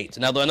estate,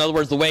 now in other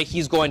words, the way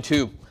he's going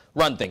to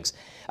run things.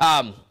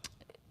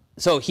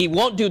 So he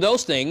won't do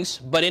those things,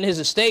 but in his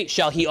estate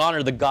shall he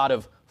honor the God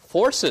of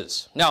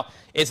forces. Now,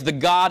 it's the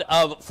God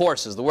of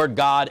forces. The word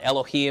God,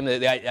 Elohim,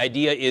 the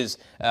idea is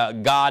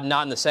God,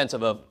 not in the sense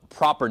of a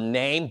proper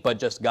name, but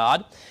just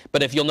God.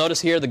 But if you'll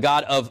notice here, the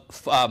God of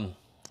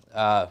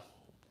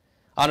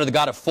honor the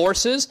God of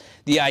forces,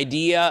 the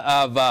idea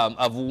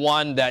of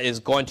one that is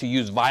going to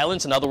use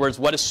violence. In other words,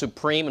 what is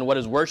supreme and what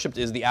is worshipped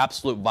is the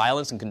absolute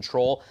violence and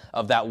control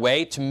of that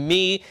way. To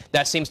me,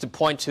 that seems to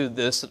point to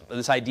this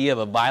idea of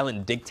a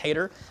violent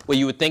dictator, what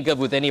you would think of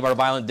with any of our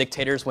violent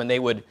dictators when they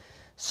would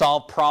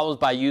solve problems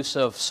by use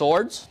of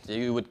swords.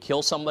 You would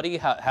kill somebody,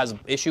 has an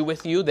issue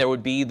with you. There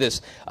would be this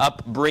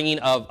upbringing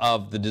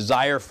of the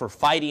desire for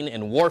fighting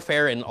and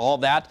warfare and all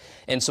that.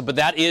 And so, but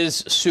that is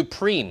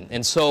supreme.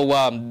 And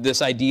so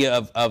this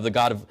idea of the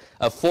God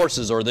of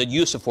forces, or the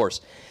use of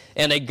force.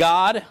 And a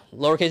God,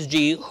 lowercase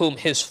g, whom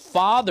his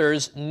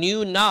fathers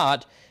knew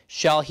not,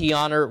 shall he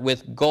honor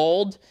with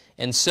gold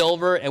and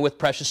silver and with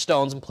precious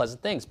stones and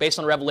pleasant things. Based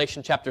on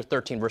Revelation chapter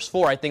 13, verse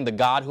 4, I think the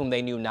God whom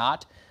they knew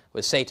not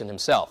was Satan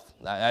himself.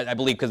 I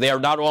believe, because they are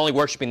not only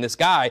worshiping this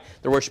guy,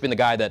 they're worshiping the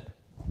guy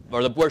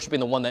they're worshiping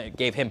the one that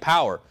gave him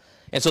power.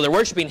 And so they're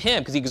worshiping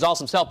him because he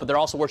exalts himself, but they're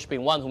also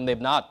worshiping one whom they've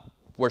not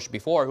worshiped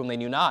before, whom they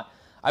knew not.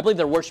 I believe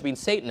they're worshiping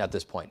Satan at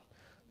this point,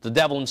 the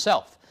devil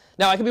himself.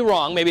 Now, I could be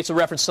wrong. Maybe it's a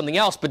reference to something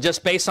else, but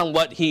just based on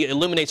what he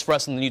illuminates for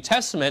us in the New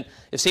Testament,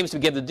 it seems to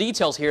give the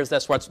details here.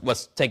 That's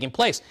what's taking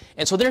place.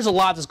 And so there's a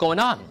lot that's going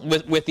on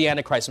with the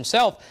Antichrist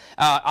himself.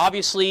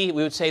 Obviously,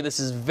 we would say this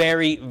is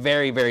very,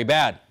 very, very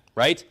bad,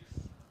 right?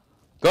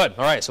 Good.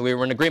 All right. So we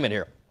were in agreement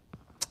here.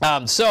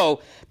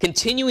 So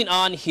continuing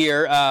on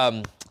here,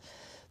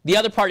 the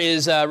other part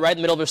is right in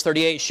the middle of verse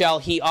 38, shall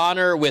he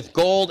honor with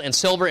gold and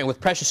silver and with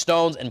precious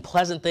stones and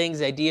pleasant things,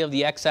 the idea of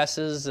the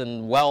excesses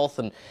and wealth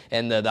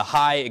and the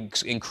high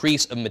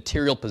increase of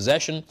material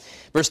possession.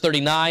 Verse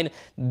 39,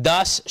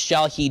 thus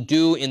shall he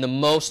do in the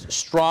most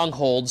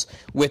strongholds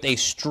with a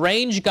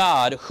strange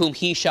God whom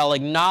he shall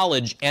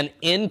acknowledge and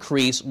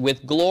increase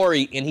with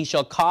glory, and he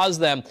shall cause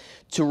them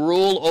to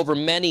rule over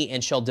many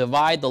and shall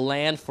divide the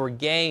land for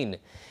gain.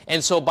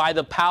 And so by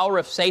the power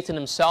of Satan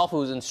himself,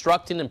 who is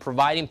instructing and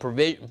providing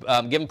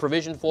given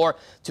provision for,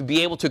 to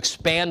be able to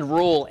expand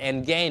rule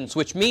and gains,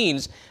 which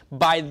means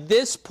by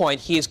this point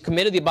he has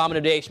committed the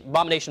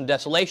abomination of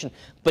desolation,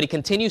 but he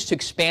continues to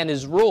expand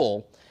his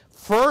rule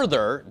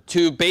further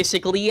to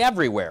basically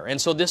everywhere. And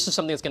so this is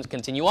something that's going to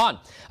continue on.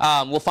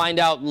 We'll find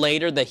out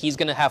later that he's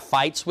going to have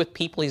fights with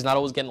people. He's not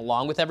always getting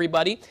along with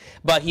everybody,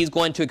 but he's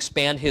going to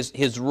expand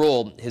his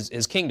rule,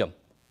 his kingdom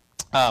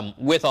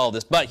with all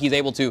this. But he's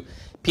able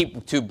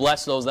to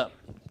bless those that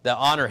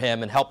honor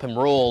him and help him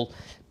rule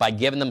by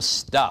giving them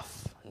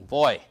stuff. And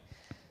boy,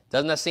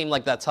 doesn't that seem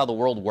like that's how the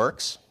world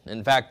works?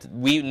 In fact,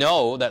 we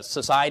know that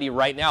society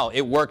right now,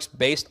 it works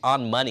based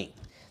on money.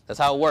 That's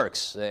how it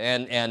works.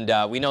 And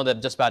we know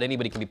that just about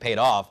anybody can be paid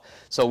off.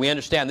 So we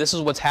understand this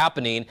is what's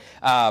happening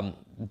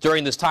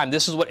during this time.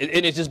 This is what,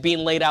 and it's just being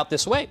laid out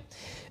this way.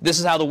 This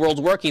is how the world's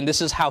working. This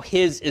is how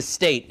his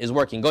estate is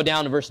working. Go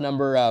down to verse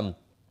number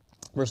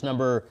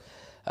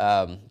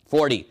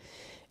 40.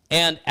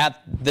 And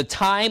at the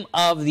time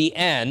of the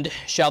end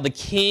shall the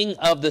king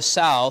of the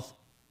south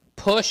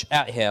push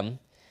at him,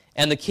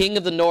 and the king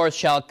of the north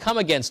shall come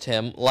against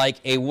him like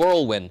a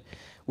whirlwind,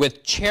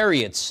 with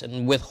chariots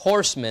and with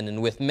horsemen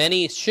and with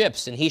many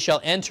ships, and he shall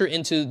enter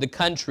into the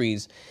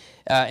countries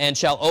and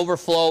shall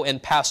overflow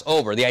and pass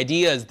over. The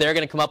idea is they're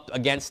going to come up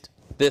against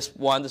this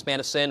man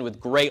of sin with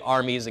great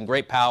armies and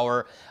great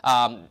power.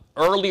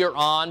 Earlier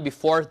on,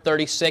 before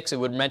 36, it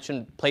would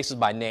mention places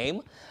by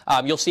name.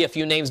 You'll see a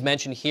few names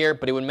mentioned here,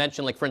 but it would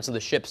mention, like, for instance, the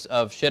ships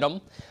of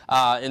Shittim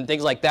and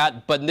things like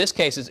that. But in this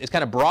case, it's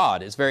kind of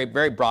broad. It's very,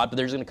 very broad, but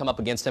they're going to come up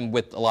against him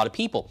with a lot of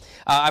people.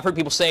 I've heard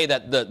people say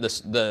that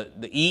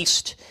the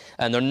east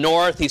and the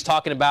north, he's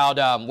talking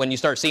about when you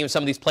start seeing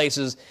some of these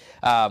places,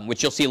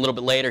 which you'll see a little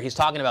bit later, he's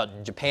talking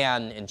about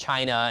Japan and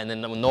China, and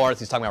then the north,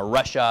 he's talking about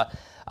Russia.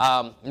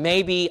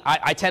 Maybe,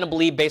 I tend to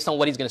believe, based on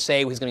what he's going to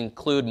say, he's going to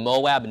include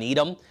Moab and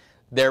Edom.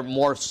 They're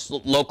more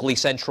locally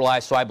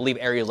centralized, so I believe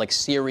areas like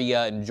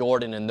Syria and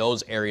Jordan and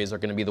those areas are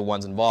going to be the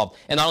ones involved.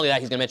 And not only that,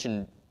 he's going to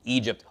mention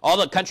Egypt. All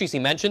the countries he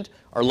mentioned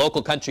are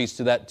local countries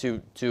to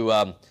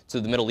the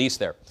Middle East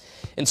there.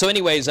 And so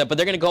anyways, but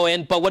they're going to go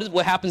in. But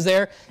what happens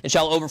there? It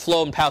shall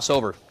overflow and pass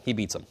over. He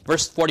beats them.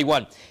 Verse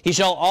 41. He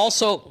shall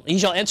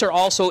enter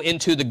also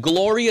into the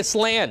glorious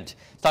land.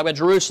 Let's talk about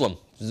Jerusalem.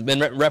 It's been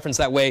referenced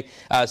that way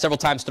several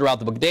times throughout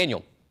the book of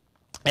Daniel.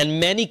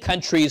 And many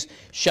countries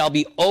shall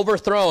be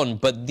overthrown,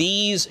 but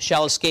these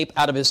shall escape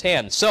out of his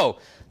hand. So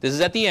this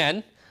is at the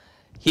end.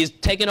 He's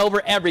taken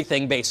over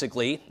everything,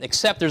 basically,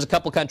 except there's a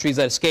couple countries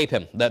that escape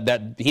him,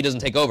 that he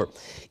doesn't take over.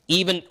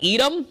 Even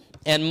Edom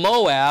and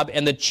Moab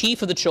and the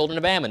chief of the children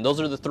of Ammon. Those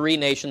are the three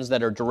nations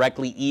that are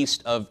directly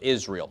east of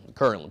Israel,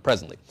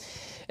 presently.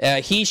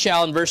 He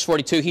shall, in verse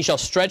 42, he shall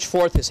stretch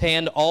forth his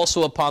hand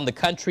also upon the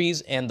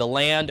countries, and the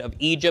land of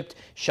Egypt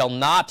shall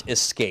not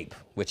escape,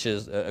 which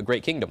is a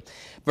great kingdom.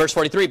 Verse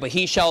 43, but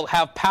he shall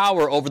have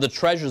power over the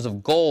treasures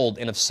of gold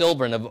and of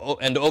silver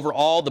and over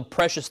all the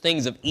precious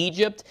things of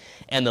Egypt,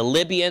 and the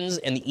Libyans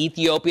and the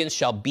Ethiopians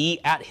shall be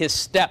at his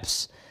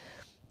steps.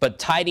 But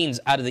tidings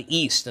out of the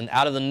east and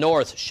out of the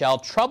north shall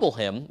trouble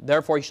him.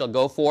 Therefore he shall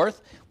go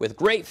forth with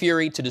great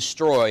fury to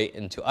destroy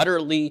and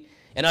utterly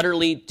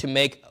to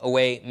make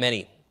away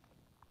many.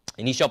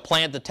 And he shall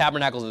plant the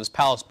tabernacles of his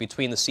palace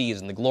between the seas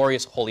and the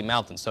glorious holy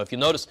mountains. So if you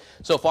notice,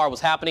 so far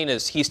what's happening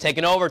is he's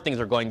taken over, things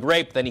are going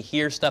great, but then he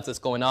hears stuff that's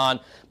going on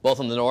both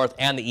in the north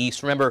and the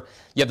east. Remember,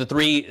 you have the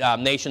three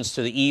nations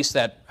to the east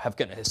that have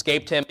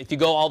escaped him. If you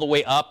go all the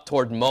way up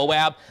toward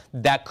Moab,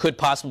 that could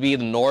possibly be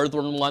the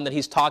northern one that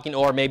he's talking,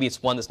 or maybe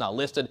it's one that's not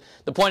listed.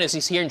 The point is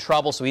he's hearing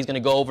trouble, so he's going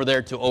to go over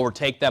there to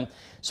overtake them.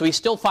 So he's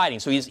still fighting.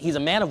 So he's a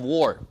man of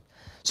war.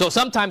 So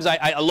sometimes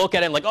I look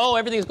at it like, oh,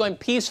 everything's going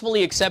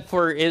peacefully except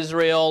for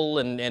Israel,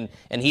 and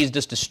he's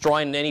just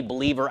destroying any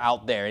believer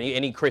out there,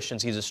 any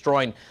Christians he's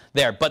destroying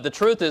there. But the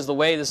truth is, the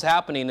way this is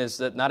happening is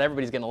that not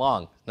everybody's getting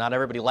along. Not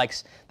everybody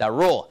likes that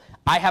rule.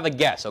 I have a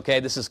guess, okay?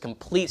 This is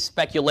complete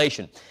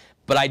speculation.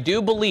 But I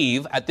do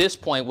believe at this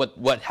point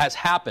what has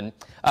happened,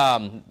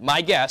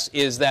 my guess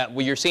is that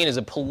what you're seeing is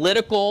a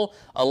political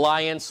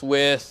alliance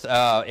with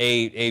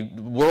a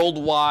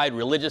worldwide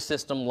religious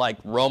system like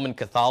Roman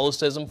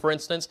Catholicism, for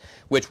instance,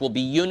 which will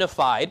be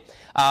unified.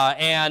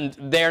 And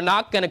they're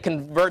not going to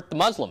convert the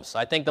Muslims.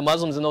 I think the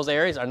Muslims in those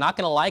areas are not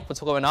going to like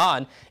what's going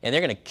on, and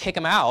they're going to kick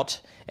them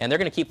out, and they're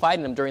going to keep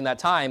fighting them during that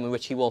time in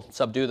which he will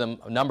subdue them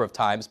a number of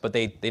times, but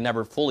they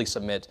never fully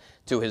submit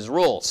to his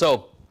rule.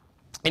 So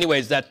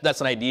anyways,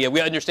 that's an idea. We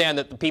understand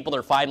that the people that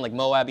are fighting, like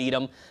Moab,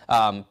 Edom,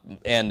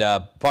 and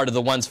part of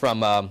the ones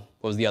from, what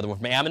was the other one,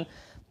 from Ammon,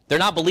 they're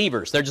not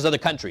believers. They're just other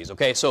countries,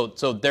 okay? So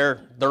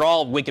they're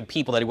all wicked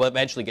people that will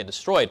eventually get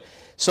destroyed.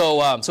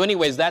 So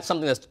anyways, that's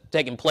something that's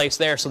taking place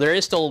there. So there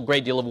is still a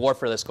great deal of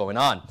warfare that's going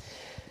on.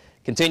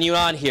 Continue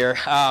on here.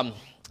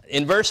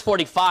 In verse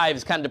 45,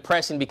 it's kind of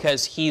depressing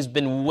because he's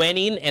been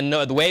winning, and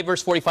the way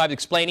verse 45 is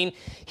explaining,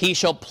 he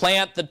shall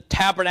plant the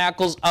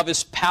tabernacles of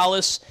his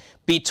palace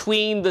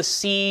between the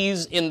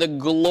seas in the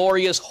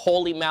glorious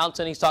holy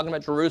mountain. He's talking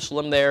about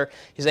Jerusalem there.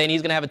 He's saying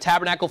he's going to have a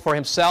tabernacle for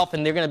himself,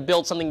 and they're going to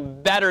build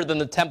something better than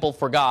the temple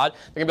for God.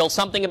 They're going to build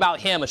something about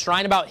him, a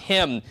shrine about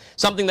him,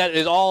 something that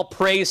is all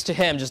praise to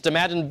him. Just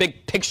imagine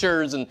big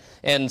pictures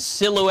and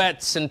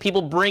silhouettes and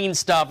people bringing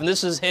stuff, and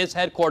this is his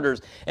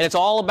headquarters, and it's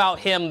all about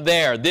him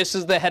there. This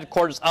is the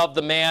headquarters of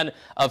the man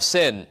of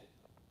sin.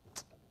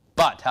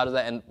 But how does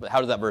that end? How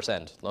does that verse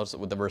end? Notice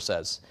what the verse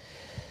says.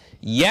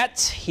 Yet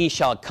he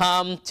shall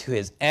come to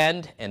his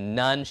end, and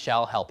none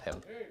shall help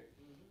him.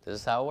 This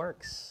is how it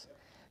works.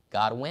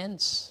 God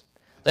wins.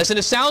 Listen,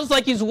 it sounds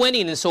like he's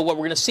winning, and so what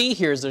we're going to see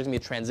here is there's going to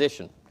be a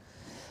transition.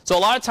 So a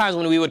lot of times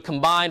when we would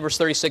combine verse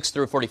 36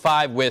 through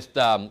 45 with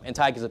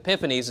Antiochus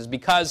Epiphanes is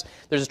because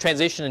there's a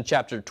transition in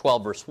chapter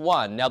 12, verse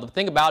 1. Now, the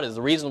thing about it is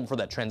the reason for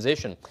that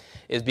transition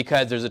is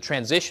because there's a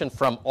transition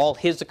from all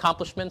his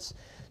accomplishments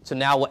to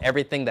now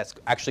everything that's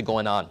actually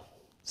going on.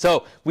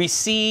 So we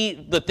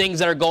see the things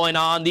that are going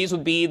on. These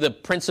would be the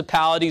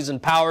principalities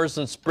and powers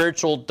and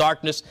spiritual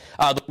darkness,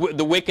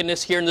 the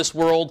wickedness here in this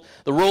world,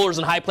 the rulers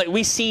in high places.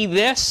 We see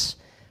this,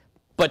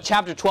 but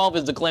chapter 12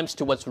 is the glimpse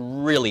to what's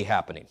really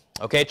happening.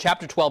 Okay,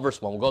 chapter 12,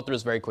 verse 1. We'll go through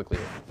this very quickly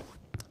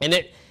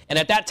here. And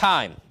at that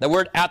time, the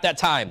word at that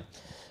time,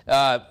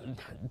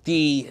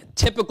 the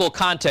typical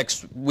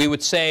context, we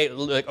would say,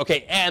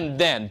 okay, and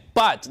then.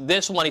 But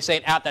this one, he's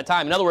saying at that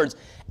time. In other words,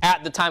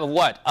 at the time of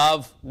what?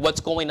 Of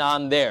what's going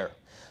on there.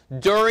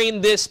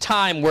 During this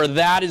time where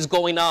that is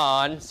going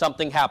on,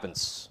 something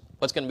happens.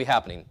 What's going to be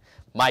happening?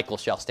 Michael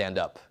shall stand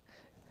up.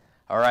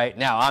 All right,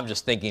 now I'm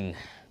just thinking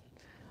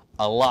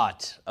a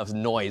lot of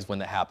noise when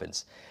that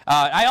happens.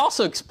 I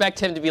also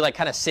expect him to be like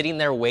kind of sitting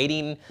there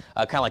waiting,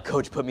 kind of like,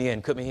 Coach, put me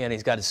in.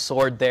 He's got his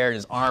sword there and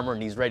his armor,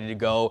 and he's ready to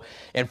go.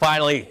 And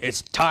finally,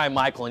 it's time,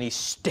 Michael, and he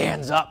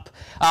stands up.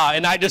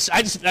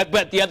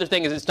 But the other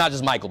thing is, it's not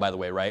just Michael, by the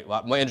way, right? I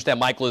understand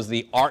Michael is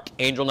the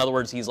archangel. In other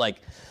words, he's like,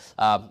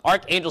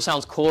 archangel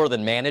sounds cooler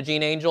than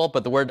managing angel,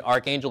 but the word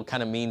archangel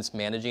kind of means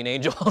managing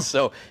angel.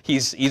 So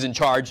he's in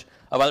charge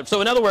of others.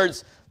 So in other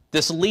words,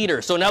 this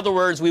leader. So in other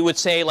words, we would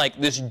say like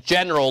this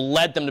general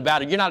led them to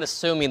battle. You're not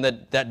assuming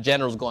that that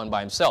general's going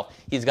by himself.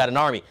 He's got an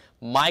army.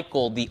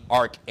 Michael, the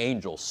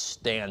archangel,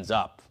 stands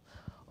up.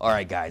 All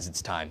right, guys,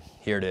 it's time.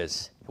 Here it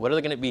is. What are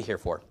they going to be here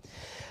for?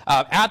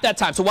 At that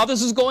time, so while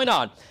this is going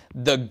on,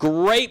 the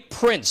great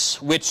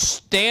prince which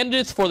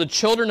standeth for the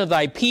children of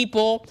thy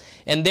people,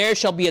 and there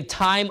shall be a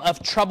time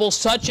of trouble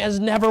such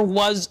as never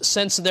was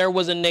since there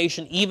was a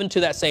nation, even to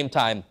that same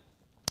time.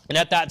 And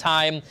at that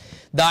time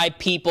thy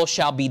people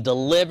shall be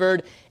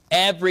delivered,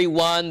 every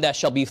one that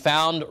shall be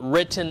found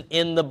written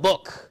in the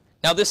book.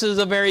 Now this is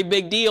a very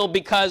big deal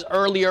because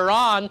earlier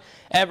on,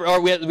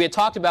 we had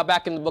talked about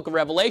back in the book of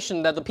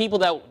Revelation that the people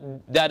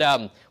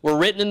that were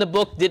written in the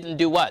book didn't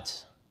do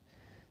what?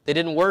 They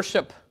didn't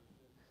worship.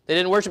 They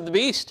didn't worship the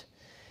beast.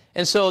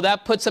 And so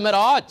that puts them at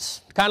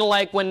odds. Kind of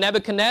like when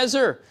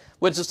Nebuchadnezzar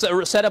would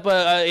set up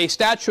a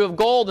statue of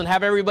gold and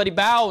have everybody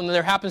bow, and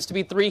there happens to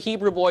be 3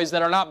 Hebrew boys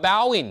that are not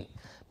bowing.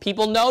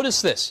 People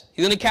notice this.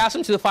 He's going to cast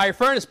them to the fire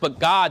furnace, but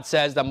God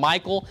says that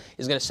Michael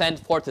is going to send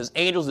forth his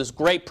angels, this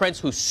great prince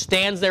who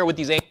stands there with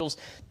these angels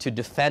to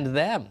defend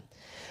them.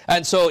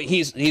 And so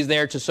he's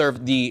there to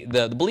serve the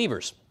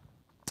believers.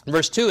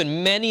 Verse 2,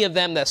 and many of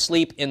them that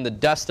sleep in the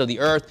dust of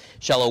the earth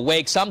shall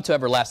awake, some to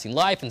everlasting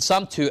life, and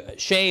some to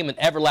shame and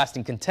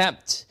everlasting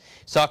contempt.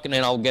 He's talking,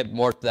 and I'll get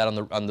more to that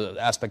on the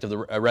aspect of the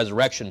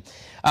resurrection.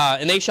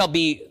 And they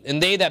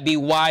that be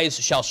wise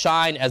shall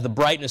shine as the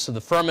brightness of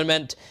the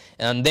firmament,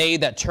 and they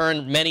that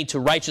turn many to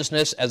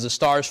righteousness as the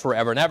stars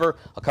forever and ever.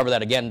 I'll cover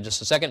that again in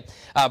just a second.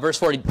 Verse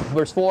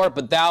 4,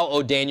 but thou,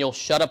 O Daniel,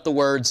 shut up the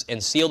words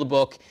and seal the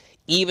book,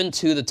 even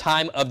to the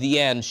time of the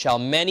end shall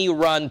many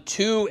run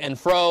to and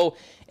fro,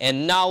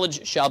 and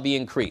knowledge shall be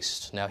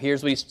increased. Now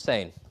here's what he's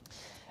saying.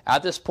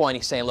 At this point,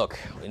 he's saying, look,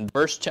 in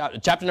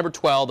chapter number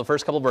 12, the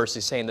first couple of verses,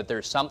 he's saying that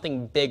there's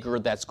something bigger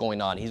that's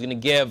going on. He's going to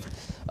give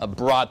a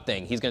broad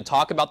thing. He's going to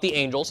talk about the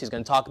angels. He's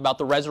going to talk about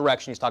the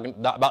resurrection. He's talking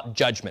about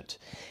judgment.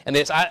 And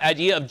this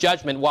idea of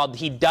judgment, while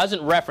he does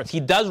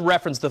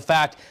reference the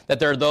fact that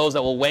there are those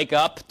that will wake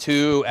up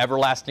to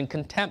everlasting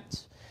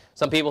contempt.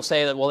 Some people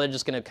say that, well, they're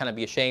just going to kind of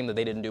be ashamed that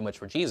they didn't do much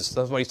for Jesus.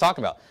 That's what he's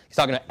talking about. He's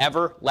talking about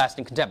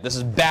everlasting contempt. This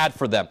is bad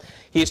for them.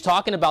 He's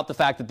talking about the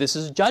fact that this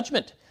is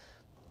judgment.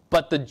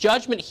 But the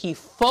judgment he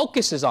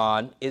focuses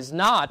on is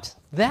not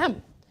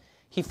them.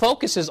 He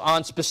focuses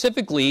on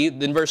specifically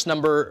in verse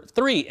number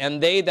 3,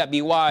 and they that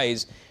be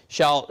wise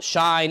shall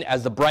shine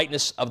as the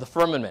brightness of the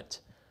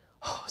firmament.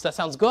 Oh, so that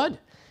sounds good.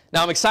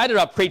 Now I'm excited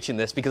about preaching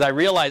this because I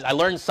realized I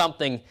learned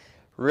something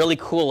really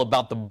cool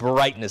about the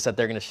brightness that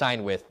they're going to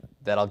shine with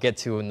that I'll get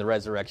to in the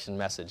resurrection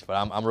message. But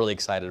I'm really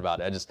excited about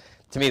it.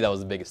 To me, that was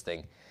the biggest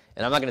thing.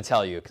 And I'm not going to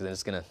tell you because then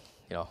it's going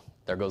to,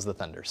 there goes the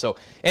thunder. So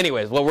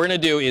anyways, what we're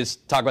going to do is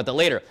talk about that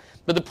later.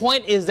 But the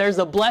point is there's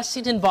a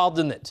blessing involved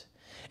in it.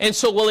 And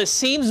so while it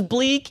seems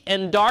bleak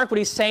and dark, what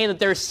he's saying that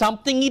there's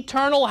something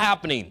eternal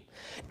happening.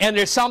 And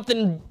there's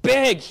something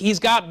big. He's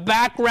got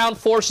background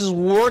forces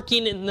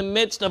working in the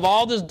midst of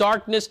all this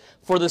darkness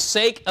for the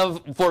sake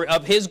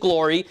of his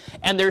glory.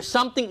 And there's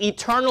something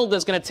eternal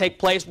that's going to take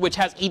place which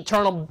has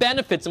eternal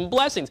benefits and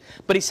blessings.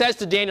 But he says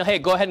to Daniel, hey,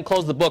 go ahead and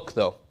close the book,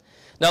 though.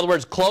 In other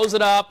words, close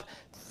it up,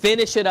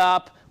 finish it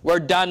up. We're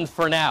done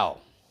for now.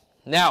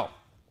 Now,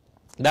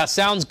 that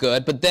sounds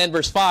good. But then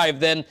verse 5,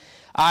 by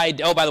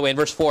the way, in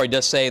verse 4, he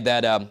does say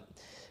that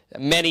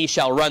many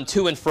shall run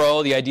to and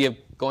fro, the idea of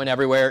going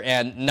everywhere,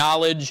 and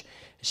knowledge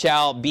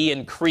shall be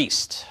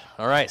increased.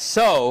 All right,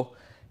 so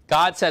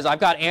God says, I've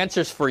got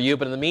answers for you,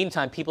 but in the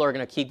meantime, people are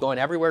going to keep going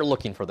everywhere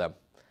looking for them,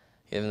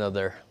 even though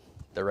they're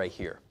right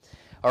here.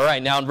 All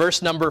right, now in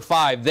verse number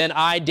 5, then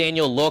I,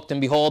 Daniel, looked,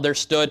 and behold, there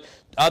stood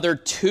other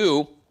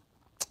two,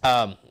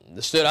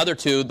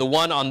 the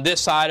one on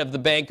this side of the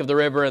bank of the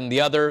river, and the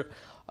other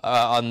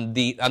on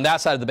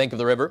that side of the bank of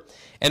the river.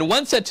 And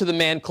one said to the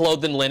man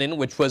clothed in linen,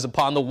 which was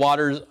upon the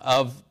waters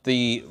of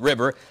the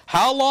river,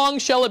 how long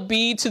shall it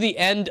be to the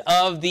end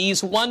of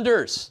these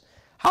wonders?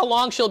 How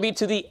long shall it be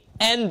to the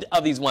end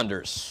of these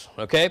wonders?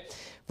 Okay.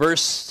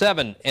 Verse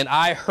 7, and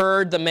I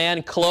heard the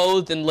man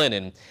clothed in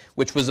linen,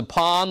 which was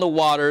upon the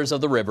waters of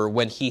the river,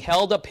 when he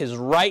held up his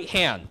right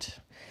hand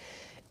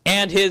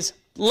and his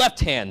left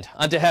hand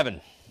unto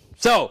heaven.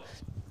 So,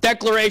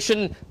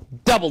 declaration,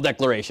 double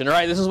declaration, all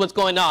right? This is what's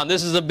going on.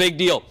 This is a big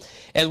deal.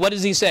 And what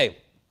does he say?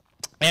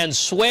 And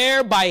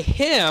swear by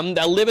him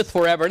that liveth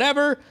forever and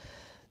ever,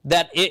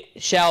 that it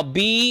shall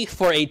be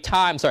for a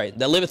time,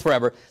 that liveth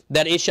forever,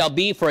 that it shall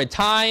be for a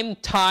time,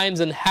 times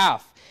and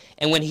half.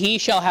 And when he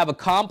shall have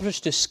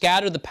accomplished to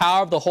scatter the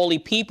power of the holy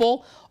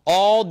people,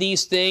 all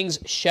these things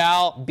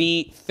shall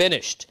be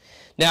finished.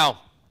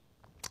 Now,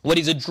 what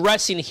he's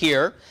addressing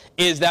here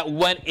is that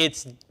when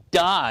it's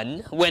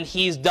done, when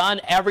he's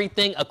done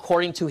everything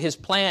according to his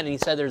plan, and he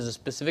said there's a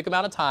specific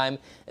amount of time,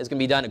 it's going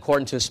to be done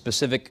according to a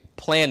specific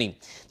planning.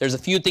 There's a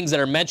few things that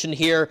are mentioned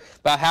here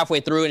about halfway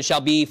through, and it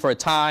shall be for a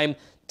time,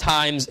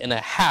 times and a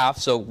half.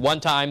 So 1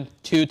 time,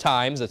 2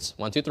 times, that's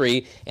 1, 2,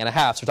 3, and a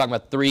half. So we're talking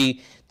about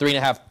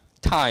 3.5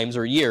 times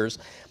or years.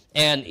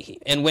 And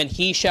when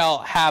he shall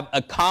have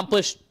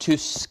accomplished to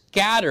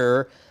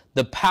scatter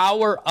the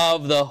power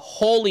of the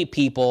holy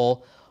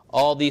people,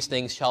 all these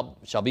things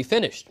shall be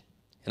finished.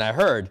 And I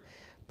heard,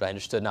 but I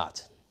understood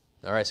not.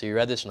 All right, so you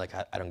read this and like,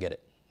 I don't get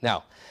it.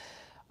 Now,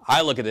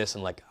 I look at this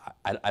and like,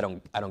 I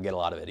don't get a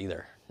lot of it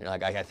either. You know,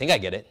 like, I think I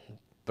get it,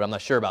 but I'm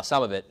not sure about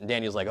some of it. And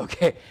Daniel's like,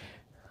 okay,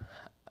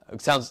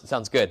 it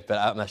sounds good, but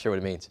I'm not sure what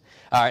it means.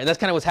 All right, and that's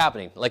kind of what's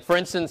happening. Like, for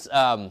instance,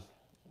 for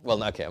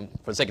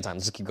the sake of time,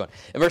 let's just keep going.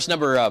 In verse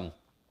number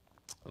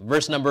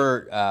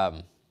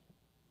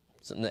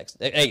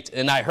 8,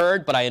 and I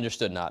heard, but I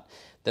understood not.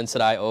 Then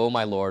said I, O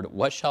my Lord,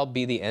 what shall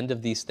be the end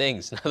of these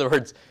things? In other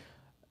words,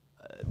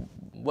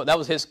 that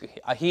was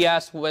he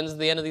asked, when's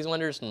the end of these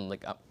wonders? And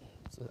like,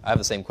 I have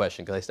the same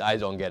question because I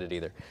don't get it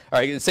either. All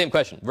right, the same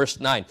question. Verse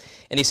 9.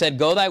 And he said,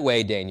 go thy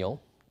way,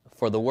 Daniel,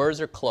 for the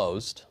words are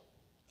closed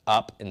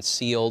up and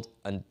sealed.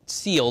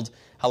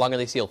 How long are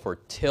they sealed for?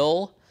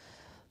 Till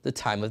the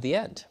time of the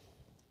end.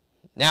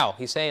 Now,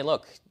 he's saying,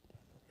 look,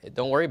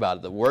 don't worry about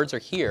it. The words are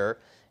here,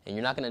 and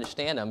you're not going to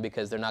understand them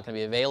because they're not going to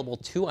be available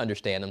to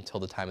understand them until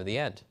the time of the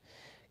end.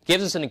 It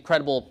gives us an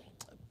incredible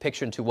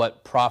picture into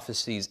what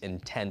prophecy's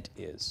intent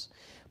is.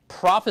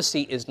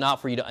 Prophecy is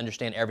not for you to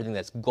understand everything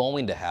that's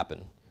going to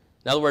happen.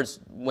 In other words,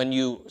 when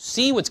you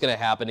see what's going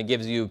to happen, it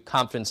gives you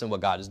confidence in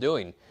what God is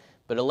doing.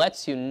 But it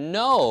lets you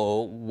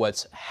know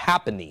what's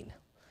happening.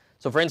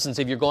 So for instance,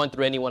 if you're going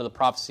through any one of the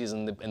prophecies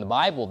in the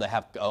Bible that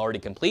have already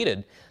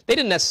completed, they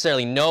didn't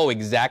necessarily know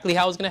exactly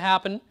how it was going to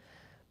happen,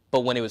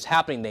 but when it was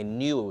happening, they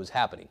knew it was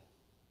happening.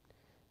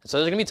 So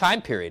there's going to be a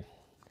time period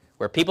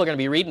where people are going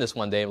to be reading this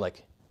one day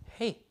like,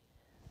 hey,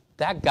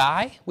 that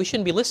guy, we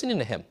shouldn't be listening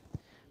to him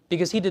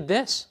because he did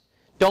this.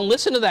 Don't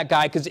listen to that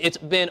guy because it's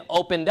been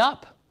opened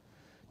up.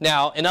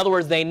 Now, in other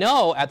words, they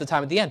know at the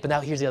time of the end. But now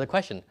here's the other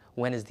question.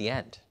 When is the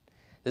end?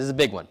 This is a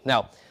big one.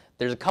 Now,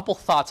 there's a couple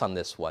thoughts on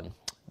this one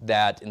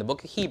that in the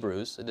book of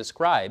Hebrews, it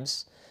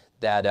describes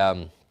that,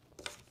 I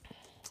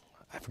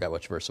forgot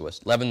which verse it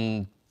was,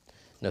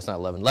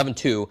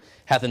 11:2,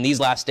 hath in these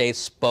last days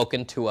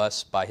spoken to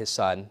us by his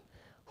Son,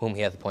 whom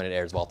he hath appointed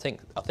heirs of all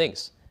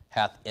things,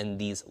 hath in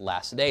these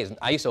last days. And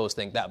I used to always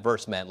think that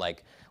verse meant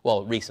like,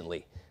 well,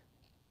 recently.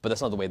 But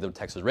that's not the way the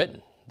text is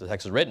written. The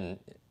text is written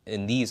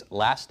in these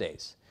last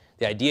days.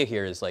 The idea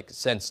here is like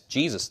since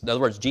Jesus, in other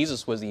words,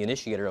 Jesus was the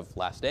initiator of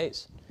last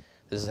days.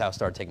 This is how it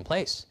started taking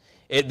place.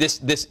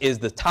 This is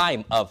the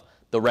time of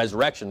the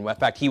resurrection. In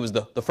fact, he was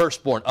the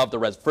firstborn of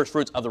the first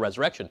fruits of the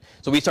resurrection.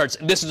 So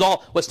this is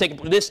all what's taking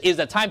place. This is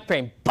the time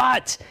frame.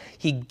 But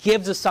he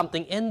gives us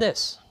something in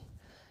this.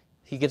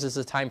 He gives us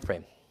a time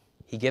frame.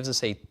 He gives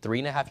us a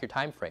 3.5-year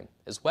time frame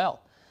as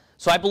well.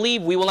 So I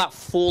believe we will not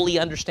fully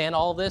understand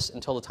all of this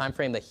until the time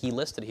frame that he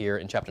listed here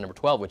in chapter number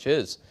 12, which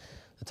is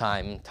the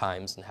time,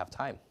 times, and half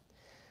time.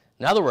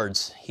 In other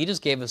words, he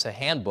just gave us a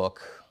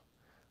handbook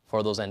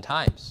for those end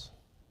times.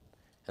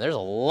 And there's a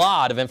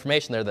lot of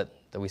information there that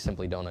we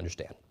simply don't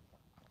understand.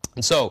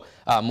 And so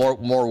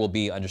more will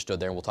be understood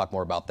there, and we'll talk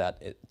more about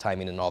that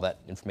timing and all that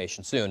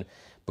information soon.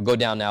 But go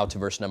down now to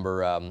verse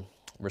number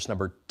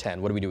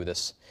 10. What do we do with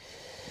this?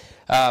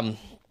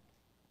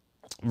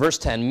 Verse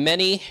 10,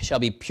 many shall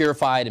be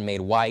purified and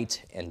made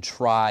white and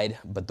tried,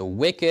 but the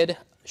wicked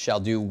shall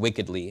do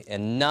wickedly,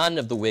 and none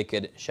of the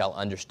wicked shall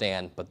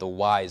understand, but the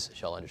wise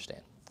shall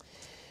understand.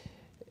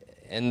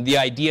 And the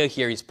idea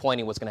here, he's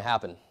pointing what's going to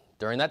happen.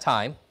 During that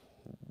time,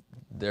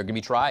 they're going to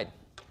be tried.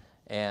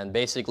 And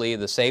basically,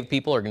 the saved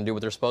people are going to do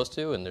what they're supposed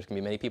to, and there's going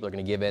to be many people who are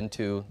going to give in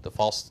to the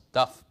false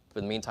stuff.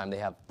 For the meantime, they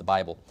have the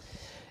Bible.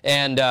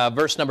 And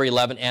verse number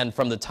 11, and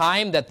from the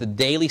time that the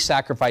daily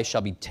sacrifice shall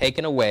be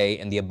taken away,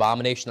 and the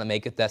abomination that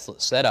maketh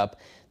desolate set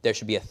up, there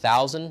should be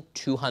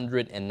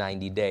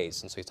 1,290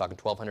 days. And so he's talking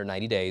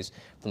 1,290 days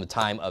from the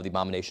time of the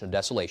abomination of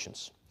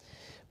desolations.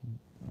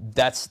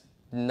 That's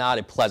not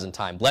a pleasant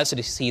time. Blessed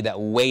is he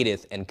that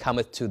waiteth and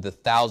cometh to the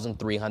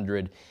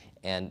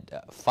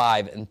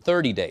 1,305 and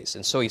 30 days.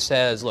 And so he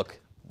says, look,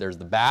 there's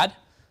the bad,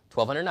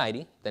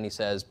 1,290. Then he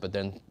says, but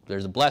then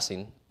there's a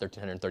blessing,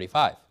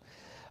 1,335.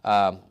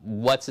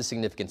 What's the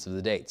significance of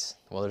the dates?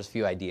 Well, there's a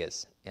few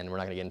ideas, and we're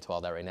not going to get into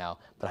all that right now,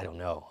 but I don't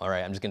know. All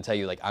right, I'm just going to tell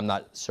you, like, I'm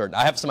not certain.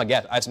 I have some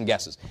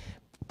guesses,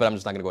 but I'm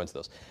just not going to go into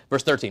those.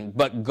 Verse 13,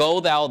 but go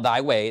thou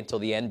thy way until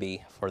the end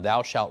be, for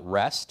thou shalt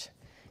rest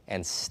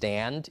and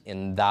stand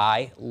in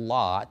thy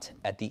lot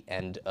at the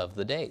end of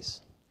the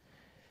days.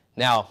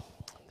 Now,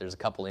 there's a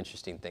couple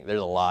interesting things.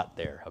 There's a lot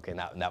there, okay, in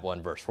that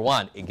one verse. For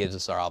one, it gives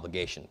us our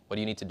obligation. What do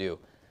you need to do?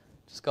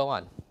 Just go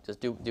on.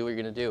 Just do what you're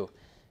going to do.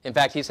 In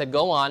fact, he said,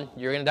 go on,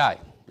 you're going to die.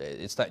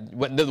 It's not,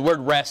 the word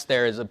rest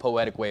there is a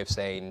poetic way of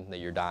saying that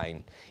you're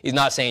dying. He's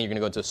not saying you're going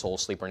to go into a soul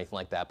sleep or anything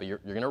like that, but you're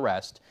going to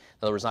rest.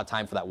 In other words, it's not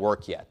time for that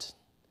work yet.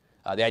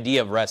 The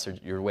idea of rest,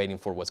 you're waiting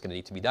for what's going to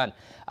need to be done.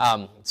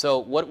 So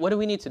what do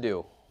we need to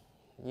do?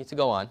 We need to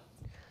go on.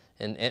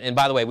 And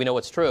by the way, we know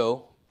what's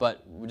true,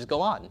 but we just go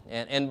on.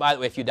 And by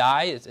the way, if you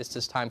die, it's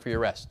just time for your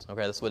rest.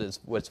 Okay, that's what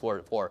it's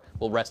for.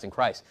 We'll rest in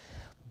Christ.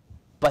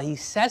 But he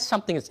says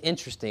something that's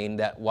interesting,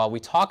 that while we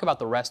talk about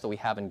the rest that we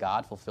have in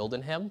God fulfilled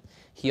in him,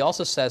 he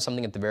also says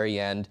something at the very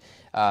end,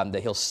 that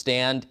he'll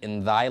stand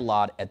in thy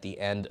lot at the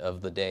end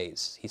of the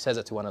days. He says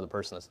it to one other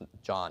person, that's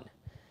John.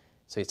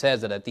 So he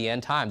says that at the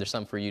end time, there's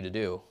something for you to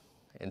do.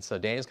 And so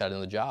Daniel's got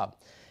another job.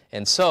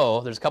 And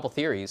so there's a couple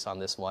theories on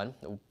this one.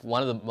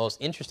 One of the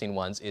most interesting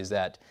ones is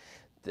that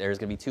there's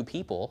going to be two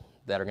people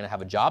that are going to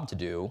have a job to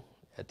do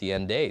at the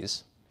end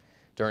days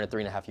during a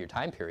 3.5-year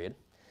time period,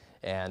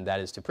 and that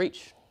is to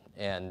preach.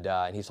 And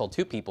he's told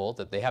two people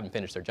that they haven't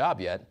finished their job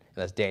yet, and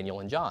that's Daniel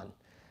and John,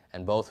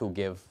 and both who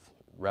give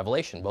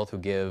revelation, both who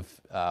give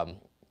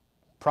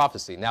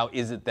prophecy. Now,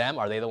 is it them?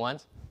 Are they the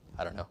ones?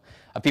 I don't know.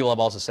 People have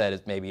also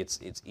said maybe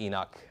it's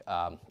Enoch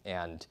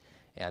and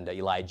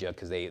Elijah,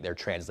 because they're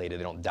translated,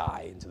 they don't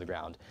die into the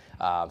ground.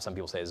 Some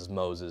people say this is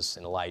Moses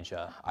and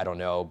Elijah. I don't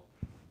know,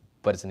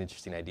 but it's an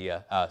interesting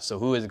idea. So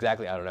who is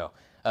exactly? I don't know.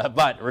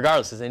 But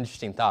regardless, it's an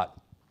interesting thought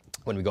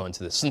when we go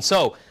into this. And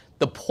so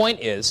the point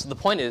is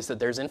that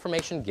there's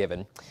information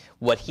given.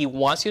 What he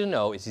wants you to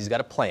know is he's got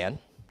a plan.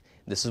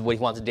 This is what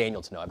he wants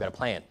Daniel to know. I've got a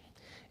plan,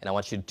 and I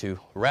want you to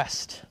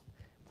rest.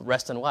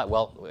 Rest in what?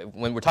 Well,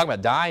 when we're talking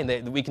about dying,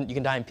 you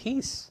can die in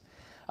peace.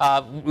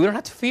 We don't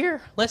have to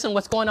fear. Listen,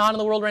 what's going on in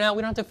the world right now,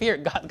 we don't have to fear.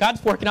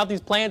 God's working out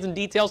these plans and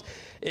details.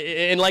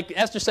 And like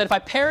Esther said, if I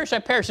perish, I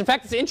perish. In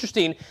fact, it's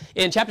interesting,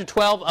 in chapter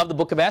 12 of the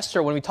book of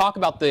Esther, when we talk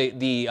about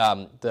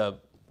the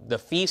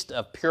feast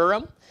of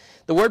Purim,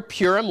 the word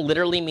Purim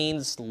literally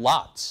means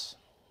lots,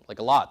 like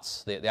a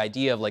lots. The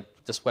idea of like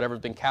just whatever's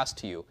been cast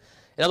to you.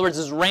 In other words,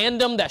 it's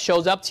random that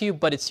shows up to you,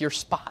 but it's your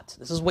spot.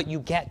 This is what you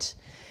get.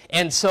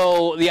 And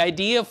so the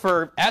idea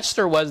for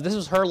Esther was this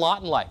is her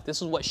lot in life.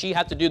 This is what she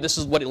had to do. This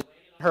is what it landed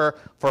on her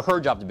for her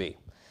job to be.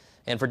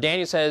 And for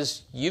Daniel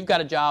says, you've got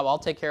a job. I'll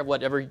take care of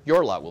whatever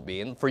your lot will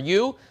be. And for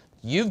you,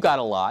 you've got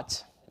a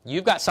lot.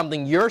 You've got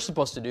something you're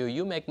supposed to do.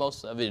 You make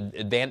most of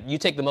it. You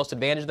take the most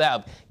advantage of that,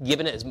 of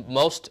giving it as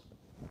most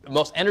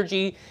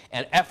energy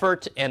and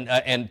effort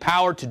and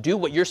power to do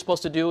what you're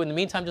supposed to do. In the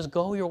meantime, just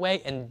go your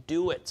way and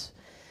do it.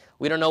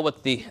 We don't know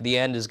what the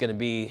end is going to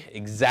be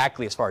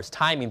exactly as far as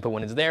timing, but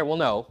when it's there, we'll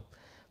know.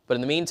 But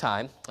in the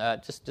meantime,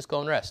 just go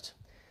and rest.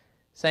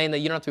 Saying that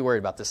you don't have to be worried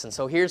about this. And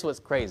so here's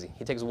what's crazy.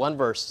 He takes one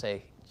verse,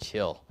 say,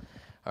 chill.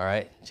 All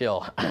right,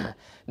 chill.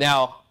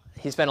 Now,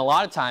 he spent a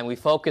lot of time. We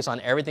focus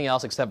on everything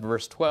else except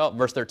verse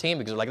 13,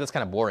 because we're like, that's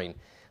kind of boring.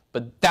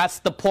 But that's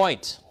the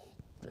point.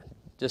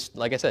 Just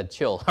like I said,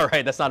 chill. All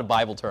right, that's not a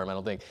Bible term, I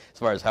don't think, as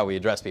far as how we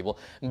address people.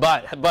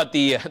 But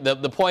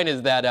the point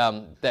is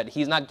that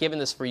he's not giving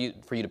this for you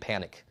to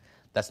panic.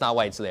 That's not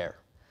why it's there.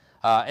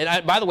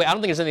 And by the way, I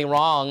don't think there's anything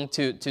wrong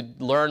to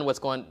learn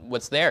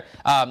what's there.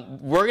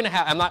 We're gonna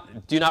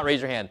have. Do not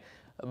raise your hand.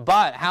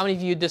 But how many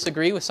of you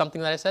disagree with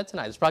something that I said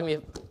tonight? There's probably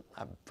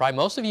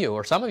most of you,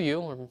 or some of you,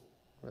 or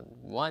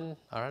one.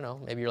 I don't know.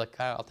 Maybe you're like,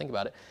 I'll think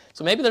about it.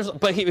 So maybe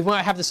we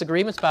might have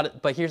disagreements about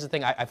it. But here's the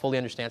thing: I fully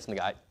understand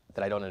something.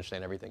 That I don't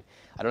understand everything.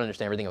 I don't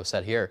understand everything that was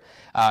said here.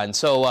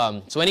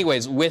 So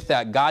anyways, with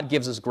that, God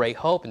gives us great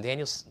hope. And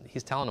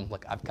he's telling them,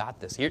 look, I've got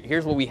this.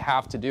 Here's what we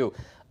have to do.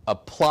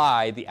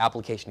 Apply the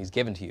application he's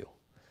given to you.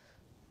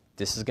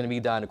 This is going to be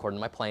done according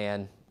to my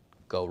plan.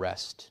 Go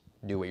rest.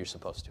 Do what you're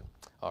supposed to.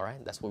 All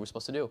right? That's what we're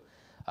supposed to do.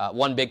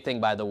 One big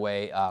thing, by the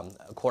way,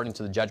 according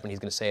to the judgment, he's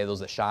going to say those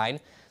that shine,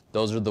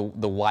 those are the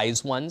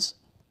wise ones.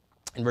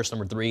 In verse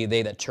number 3,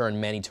 they that turn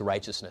many to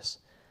righteousness.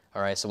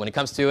 All right? So when it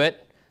comes to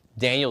it,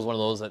 Daniel's one of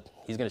those that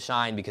he's going to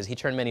shine because he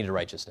turned many to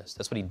righteousness.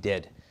 That's what he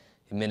did.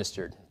 He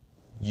ministered.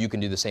 You can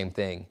do the same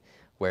thing,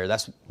 where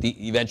that's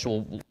the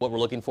eventual, what we're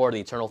looking for,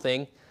 the eternal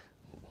thing,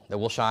 that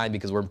we'll shine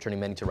because we're turning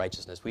many to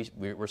righteousness.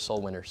 We're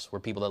soul winners. We're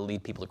people that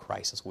lead people to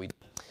Christ. That's what we do.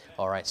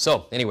 All right.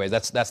 So anyways,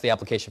 that's the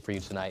application for you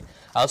tonight.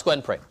 Let's go ahead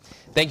and pray.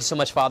 Thank you so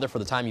much, Father, for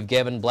the time you've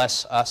given.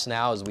 Bless us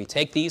now as we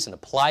take these and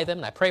apply them.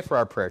 And I pray for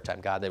our prayer time,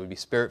 God, that we be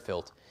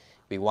Spirit-filled,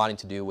 be wanting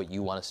to do what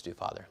you want us to do,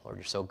 Father. Lord,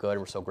 you're so good, and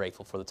we're so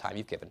grateful for the time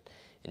you've given.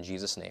 In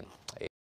Jesus' name, amen.